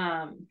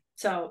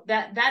 So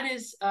that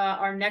is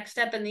our next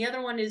step. And the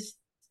other one is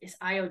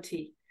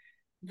IoT.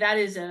 That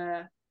is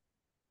a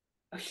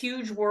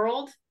huge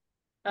world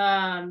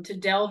to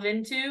delve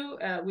into.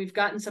 We've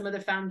gotten some of the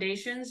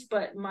foundations,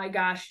 but my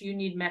gosh, you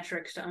need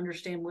metrics to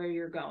understand where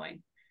you're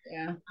going.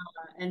 Yeah.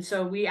 And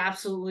so we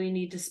absolutely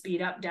need to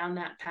speed up down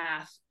that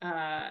path.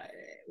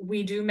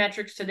 We do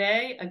metrics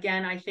today.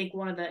 Again, I think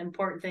one of the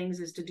important things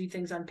is to do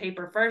things on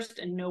paper first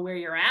and know where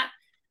you're at.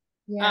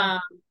 Yeah.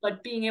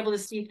 But being able to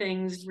see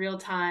things real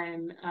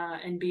time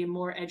and be a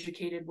more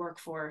educated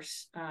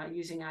workforce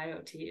using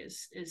IoT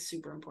is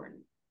super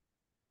important.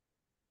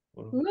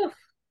 Oof.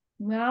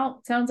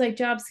 Well, sounds like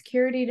job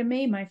security to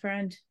me, my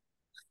friend.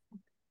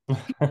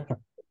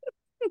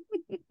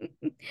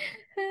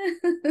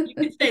 You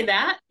could say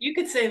that.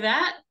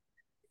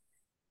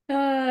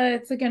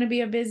 It's going to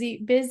be a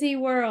busy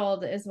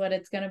world is what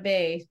it's going to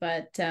be.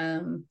 But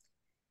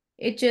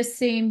it just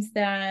seems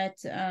that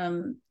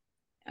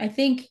I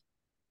think,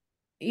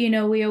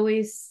 we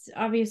always,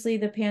 obviously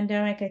the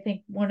pandemic, I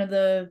think one of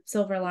the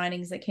silver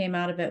linings that came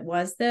out of it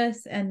was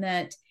this, and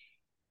that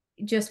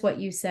just what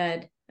you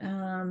said,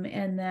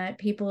 and that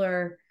people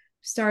are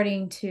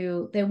starting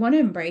to, they want to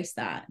embrace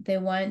that. They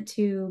want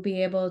to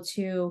be able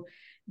to,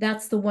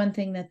 that's the one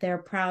thing that they're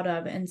proud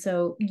of. And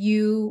so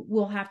you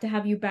will have to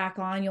have you back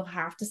on. You'll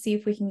have to see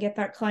if we can get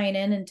that client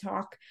in and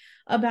talk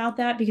about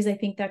that, because I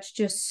think that's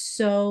just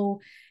so,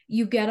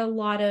 you get a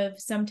lot of,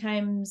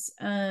 sometimes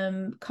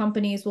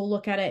companies will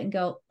look at it and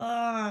go,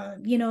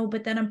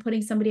 but then I'm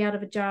putting somebody out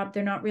of a job.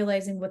 They're not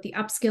realizing what the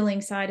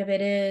upskilling side of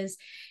it is,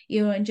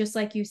 and just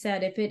like you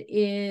said, if it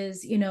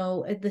is,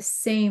 the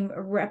same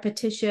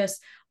repetitious,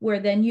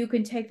 where then you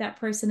can take that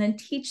person and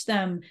teach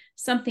them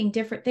something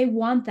different. They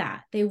want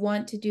that. They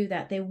want to do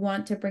that. They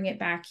want to bring it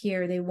back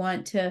here. They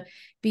want to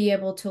be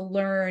able to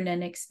learn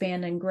and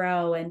expand and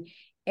grow.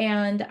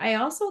 And I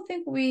also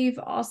think we've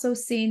also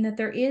seen that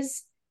there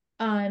is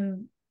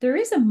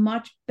a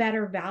much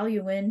better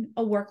value in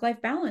a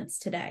work-life balance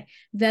today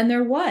than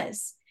there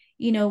was,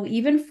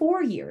 even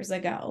 4 years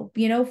ago.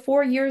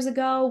 4 years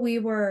ago, we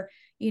were,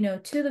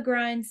 to the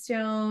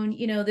grindstone.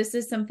 This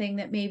is something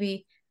that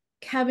maybe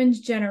Kevin's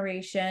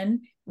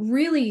generation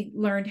really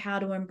learned how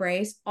to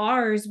embrace.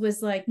 Ours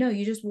was like, no,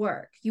 you just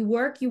work. You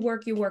work.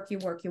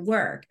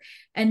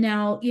 And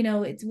now,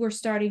 we're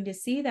starting to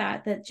see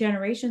that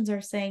generations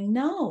are saying,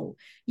 no,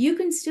 you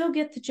can still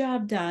get the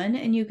job done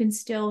and you can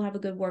still have a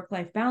good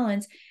work-life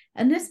balance.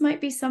 And this might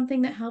be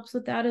something that helps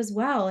with that as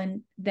well.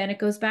 And then it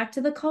goes back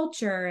to the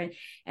culture,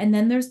 and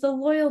then there's the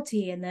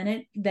loyalty, and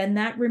then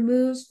that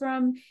removes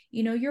from,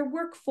 your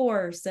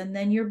workforce, and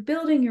then you're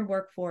building your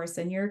workforce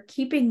and you're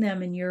keeping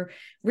them and you're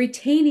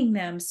retaining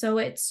them. So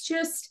it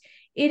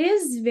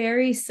is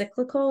very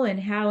cyclical in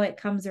how it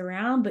comes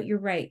around, but you're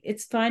right.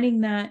 It's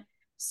finding that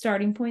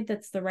starting point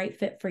that's the right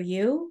fit for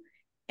you.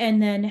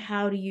 And then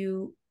how do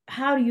you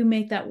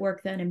make that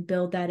work then and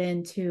build that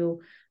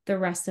into the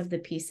rest of the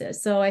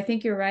pieces? So I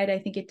think you're right. I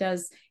think it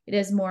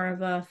is more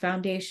of a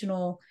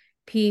foundational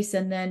piece,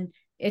 and then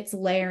it's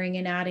layering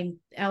and adding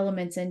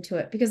elements into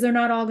it, because they're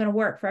not all going to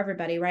work for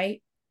everybody,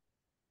 right?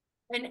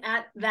 And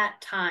at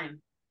that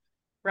time,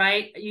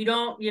 right? You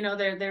don't,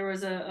 there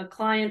was a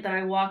client that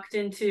I walked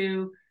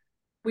into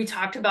We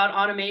talked about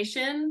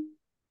automation.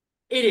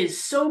 It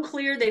is so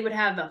clear they would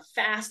have a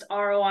fast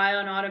ROI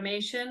on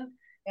automation.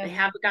 Yeah. They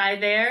have a guy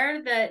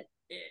there that,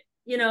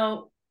 you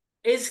know,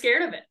 is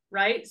scared of it,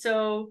 right?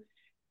 So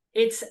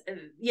it's,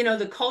 you know,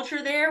 the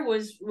culture there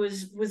was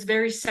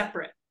very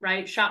separate,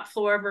 right? Shop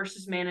floor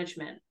versus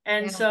management.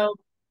 And Yeah. so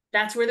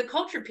that's where the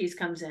culture piece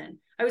comes in.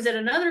 I was at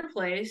another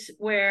place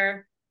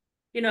where,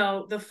 you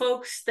know, the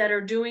folks that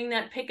are doing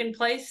that pick and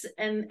place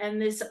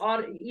and this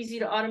easy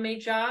to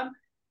automate job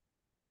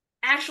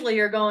actually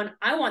are going,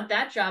 I want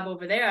that job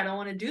over there. I don't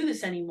want to do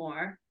this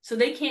anymore. So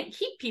they can't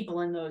keep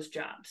people in those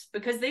jobs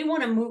because they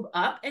want to move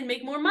up and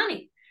make more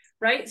money,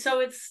 right? So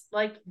it's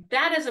like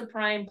that is a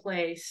prime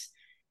place,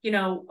 you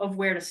know, of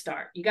where to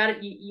start. You got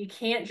to, you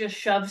can't just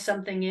shove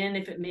something in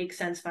if it makes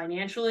sense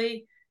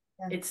financially.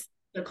 Yeah. It's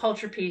the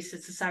culture piece,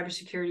 it's the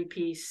cybersecurity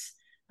piece,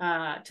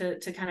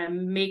 to kind of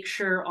make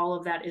sure all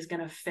of that is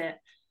going to fit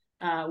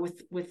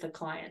with the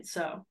client.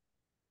 So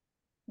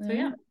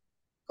yeah.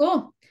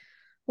 Cool.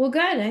 Well,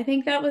 good. I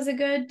think that was a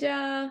good,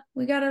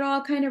 we got it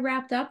all kind of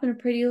wrapped up in a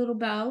pretty little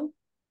bow.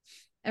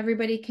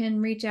 Everybody can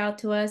reach out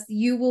to us.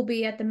 You will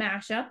be at the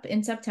mashup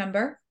in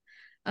September.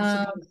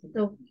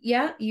 So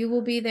yeah, you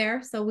will be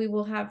there. So we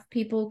will have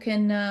people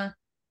can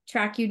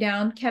track you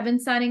down.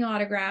 Kevin's signing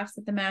autographs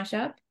at the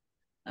mashup.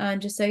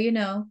 Just so you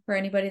know, for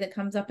anybody that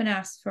comes up and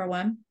asks for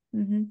one.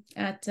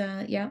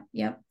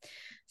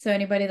 So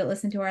anybody that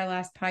listened to our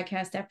last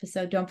podcast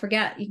episode, don't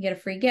forget, you can get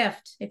a free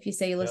gift if you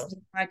say you listen to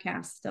the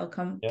podcast. They'll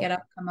come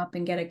up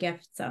and get a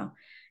gift. So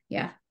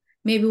yeah,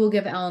 maybe we'll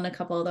give Ellen a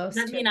couple of those.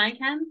 Does that mean I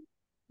can?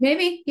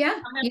 Maybe. Yeah.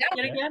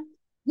 Get a gift?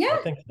 Yeah.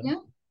 So. Yeah.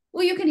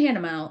 Well, you can hand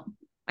them out.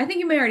 I think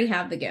you may already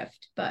have the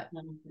gift, but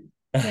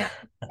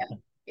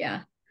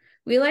yeah.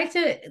 We like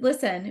to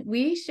listen.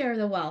 We share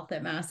the wealth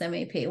at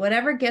MassMEP.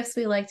 Whatever gifts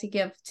we like to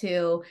give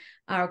to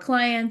our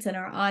clients and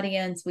our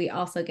audience, we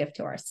also give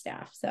to our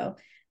staff. So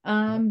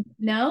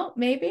no,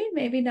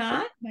 maybe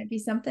not. Might be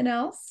something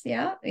else.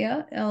 Yeah.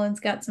 Ellen's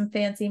got some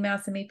fancy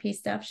MassMEP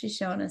stuff she's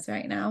showing us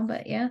right now,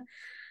 but yeah.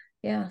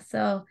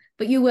 So,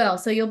 but you will.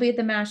 So you'll be at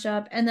the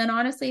mashup. And then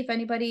honestly, if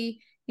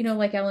anybody, you know,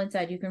 like Ellen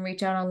said, you can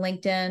reach out on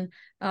LinkedIn.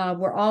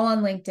 We're all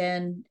on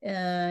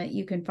LinkedIn.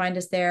 You can find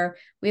us there.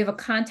 We have a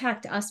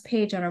contact us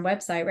page on our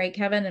website, right,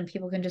 Kevin? And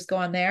people can just go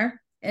on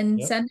there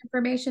and send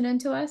information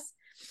into us.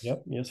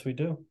 Yep. Yes, we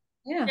do.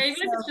 Yeah. Even if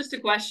it's just a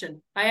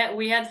question.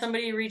 We had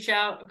somebody reach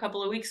out a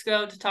couple of weeks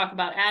ago to talk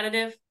about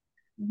additive.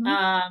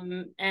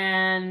 Mm-hmm.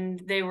 And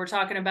they were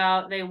talking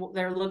about,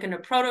 they're looking to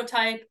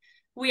prototype.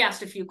 We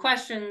asked a few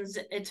questions.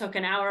 It took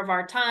an hour of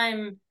our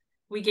time.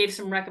 We gave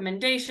some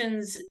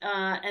recommendations,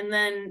 and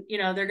then, you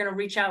know, they're going to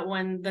reach out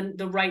when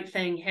the right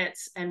thing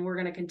hits, and we're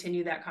going to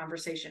continue that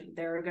conversation.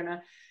 They're going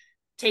to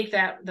take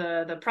that,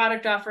 the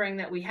product offering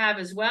that we have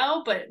as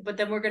well, but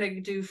then we're going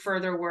to do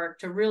further work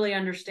to really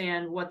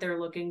understand what they're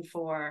looking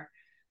for,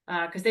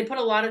 because they put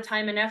a lot of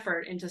time and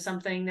effort into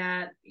something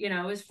that, you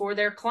know, is for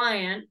their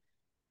client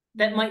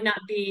that might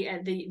not be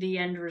at the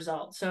end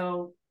result.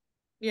 So,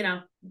 you know,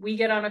 we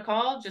get on a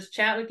call, just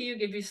chat with you,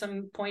 give you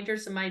some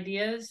pointers, some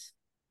ideas.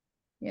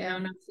 Yeah,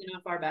 not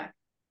far back.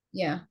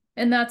 Yeah.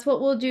 And that's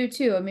what we'll do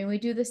too. I mean, we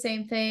do the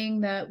same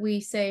thing that we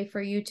say for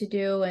you to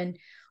do. And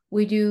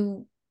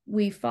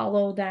we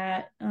follow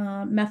that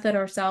method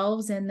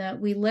ourselves, and that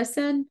we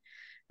listen.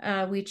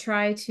 We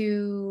try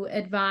to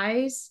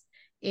advise.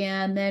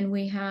 And then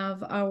we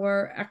have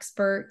our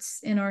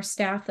experts in our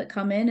staff that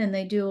come in and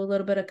they do a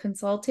little bit of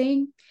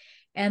consulting.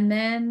 And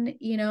then,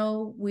 you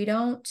know,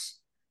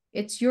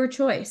 it's your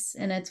choice,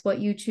 and it's what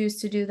you choose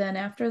to do then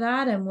after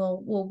that. And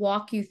we'll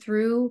walk you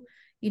through,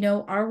 you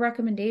know, our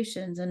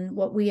recommendations and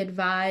what we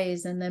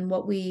advise, and then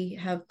what we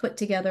have put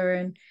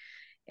together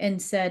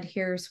and said,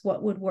 here's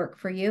what would work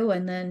for you.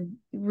 And then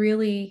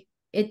really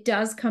it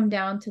does come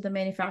down to the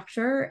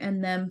manufacturer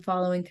and them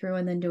following through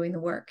and then doing the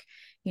work.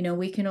 You know,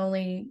 we can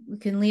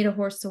lead a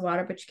horse to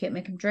water, but you can't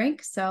make him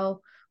drink.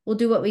 So we'll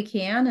do what we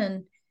can.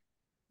 And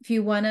if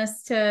you want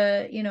us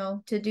to, you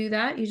know, to do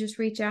that, you just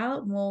reach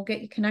out and we'll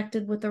get you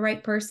connected with the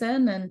right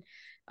person.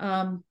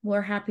 And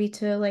we're happy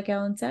to, like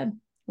Ellen said,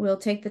 we'll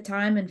take the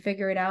time and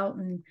figure it out.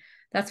 And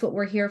that's what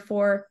we're here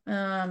for.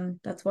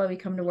 That's why we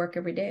come to work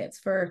every day. It's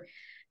for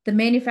the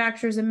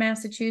manufacturers in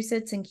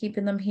Massachusetts and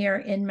keeping them here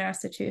in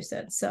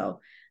Massachusetts. So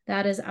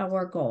that is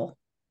our goal.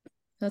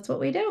 That's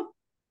what we do.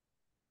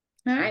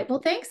 All right. Well,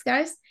 thanks,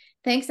 guys.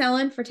 Thanks,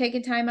 Ellen, for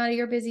taking time out of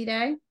your busy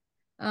day.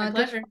 My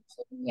pleasure.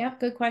 Yep.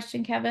 Good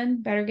question,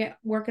 Kevin. Better get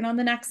working on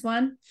the next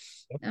one.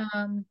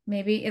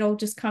 Maybe it'll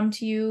just come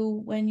to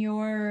you when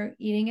you're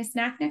eating a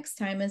snack next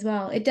time as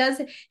well.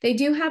 They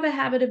do have a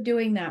habit of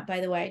doing that,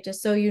 by the way,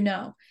 just so you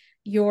know.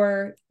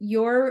 Your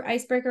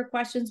icebreaker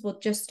questions will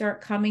just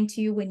start coming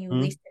to you when you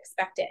least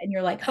expect it. And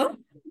you're like, oh,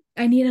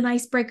 I need an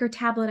icebreaker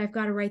tablet. I've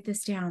got to write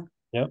this down.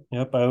 Yep.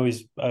 I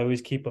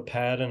always keep a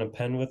pad and a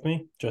pen with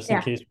me just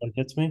in case one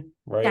hits me.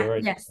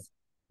 Right. Yes.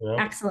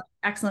 Yeah.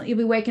 Excellent. You'll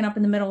be waking up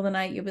in the middle of the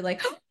night. You'll be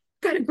like, oh,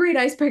 got a great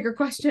icebreaker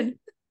question.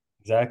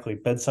 Exactly.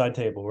 Bedside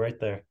table right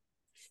there.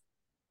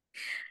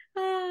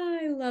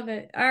 I love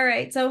it. All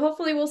right. So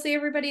hopefully we'll see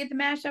everybody at the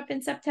Mashup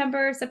in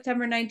September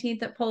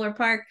 19th at Polar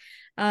Park.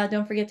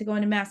 Don't forget to go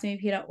into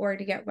massmep.org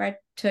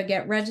to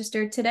get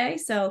registered today.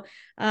 So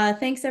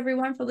thanks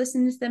everyone for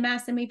listening to the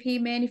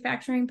MassMEP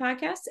Manufacturing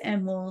Podcast,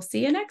 and we'll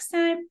see you next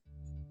time.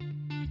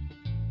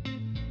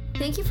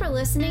 Thank you for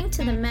listening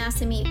to the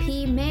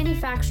MassMEP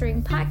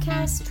Manufacturing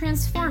Podcast,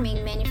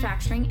 Transforming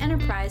Manufacturing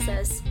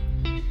Enterprises.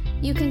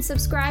 You can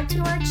subscribe to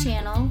our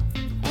channel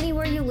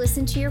anywhere you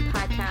listen to your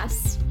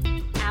podcasts,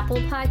 Apple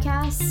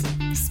Podcasts,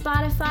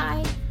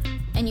 Spotify,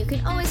 and you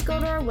can always go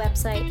to our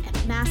website at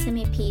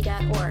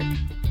massmep.org.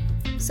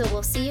 So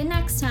we'll see you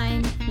next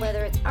time,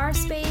 whether it's our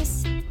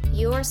space,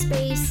 your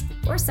space,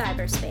 or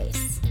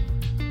cyberspace.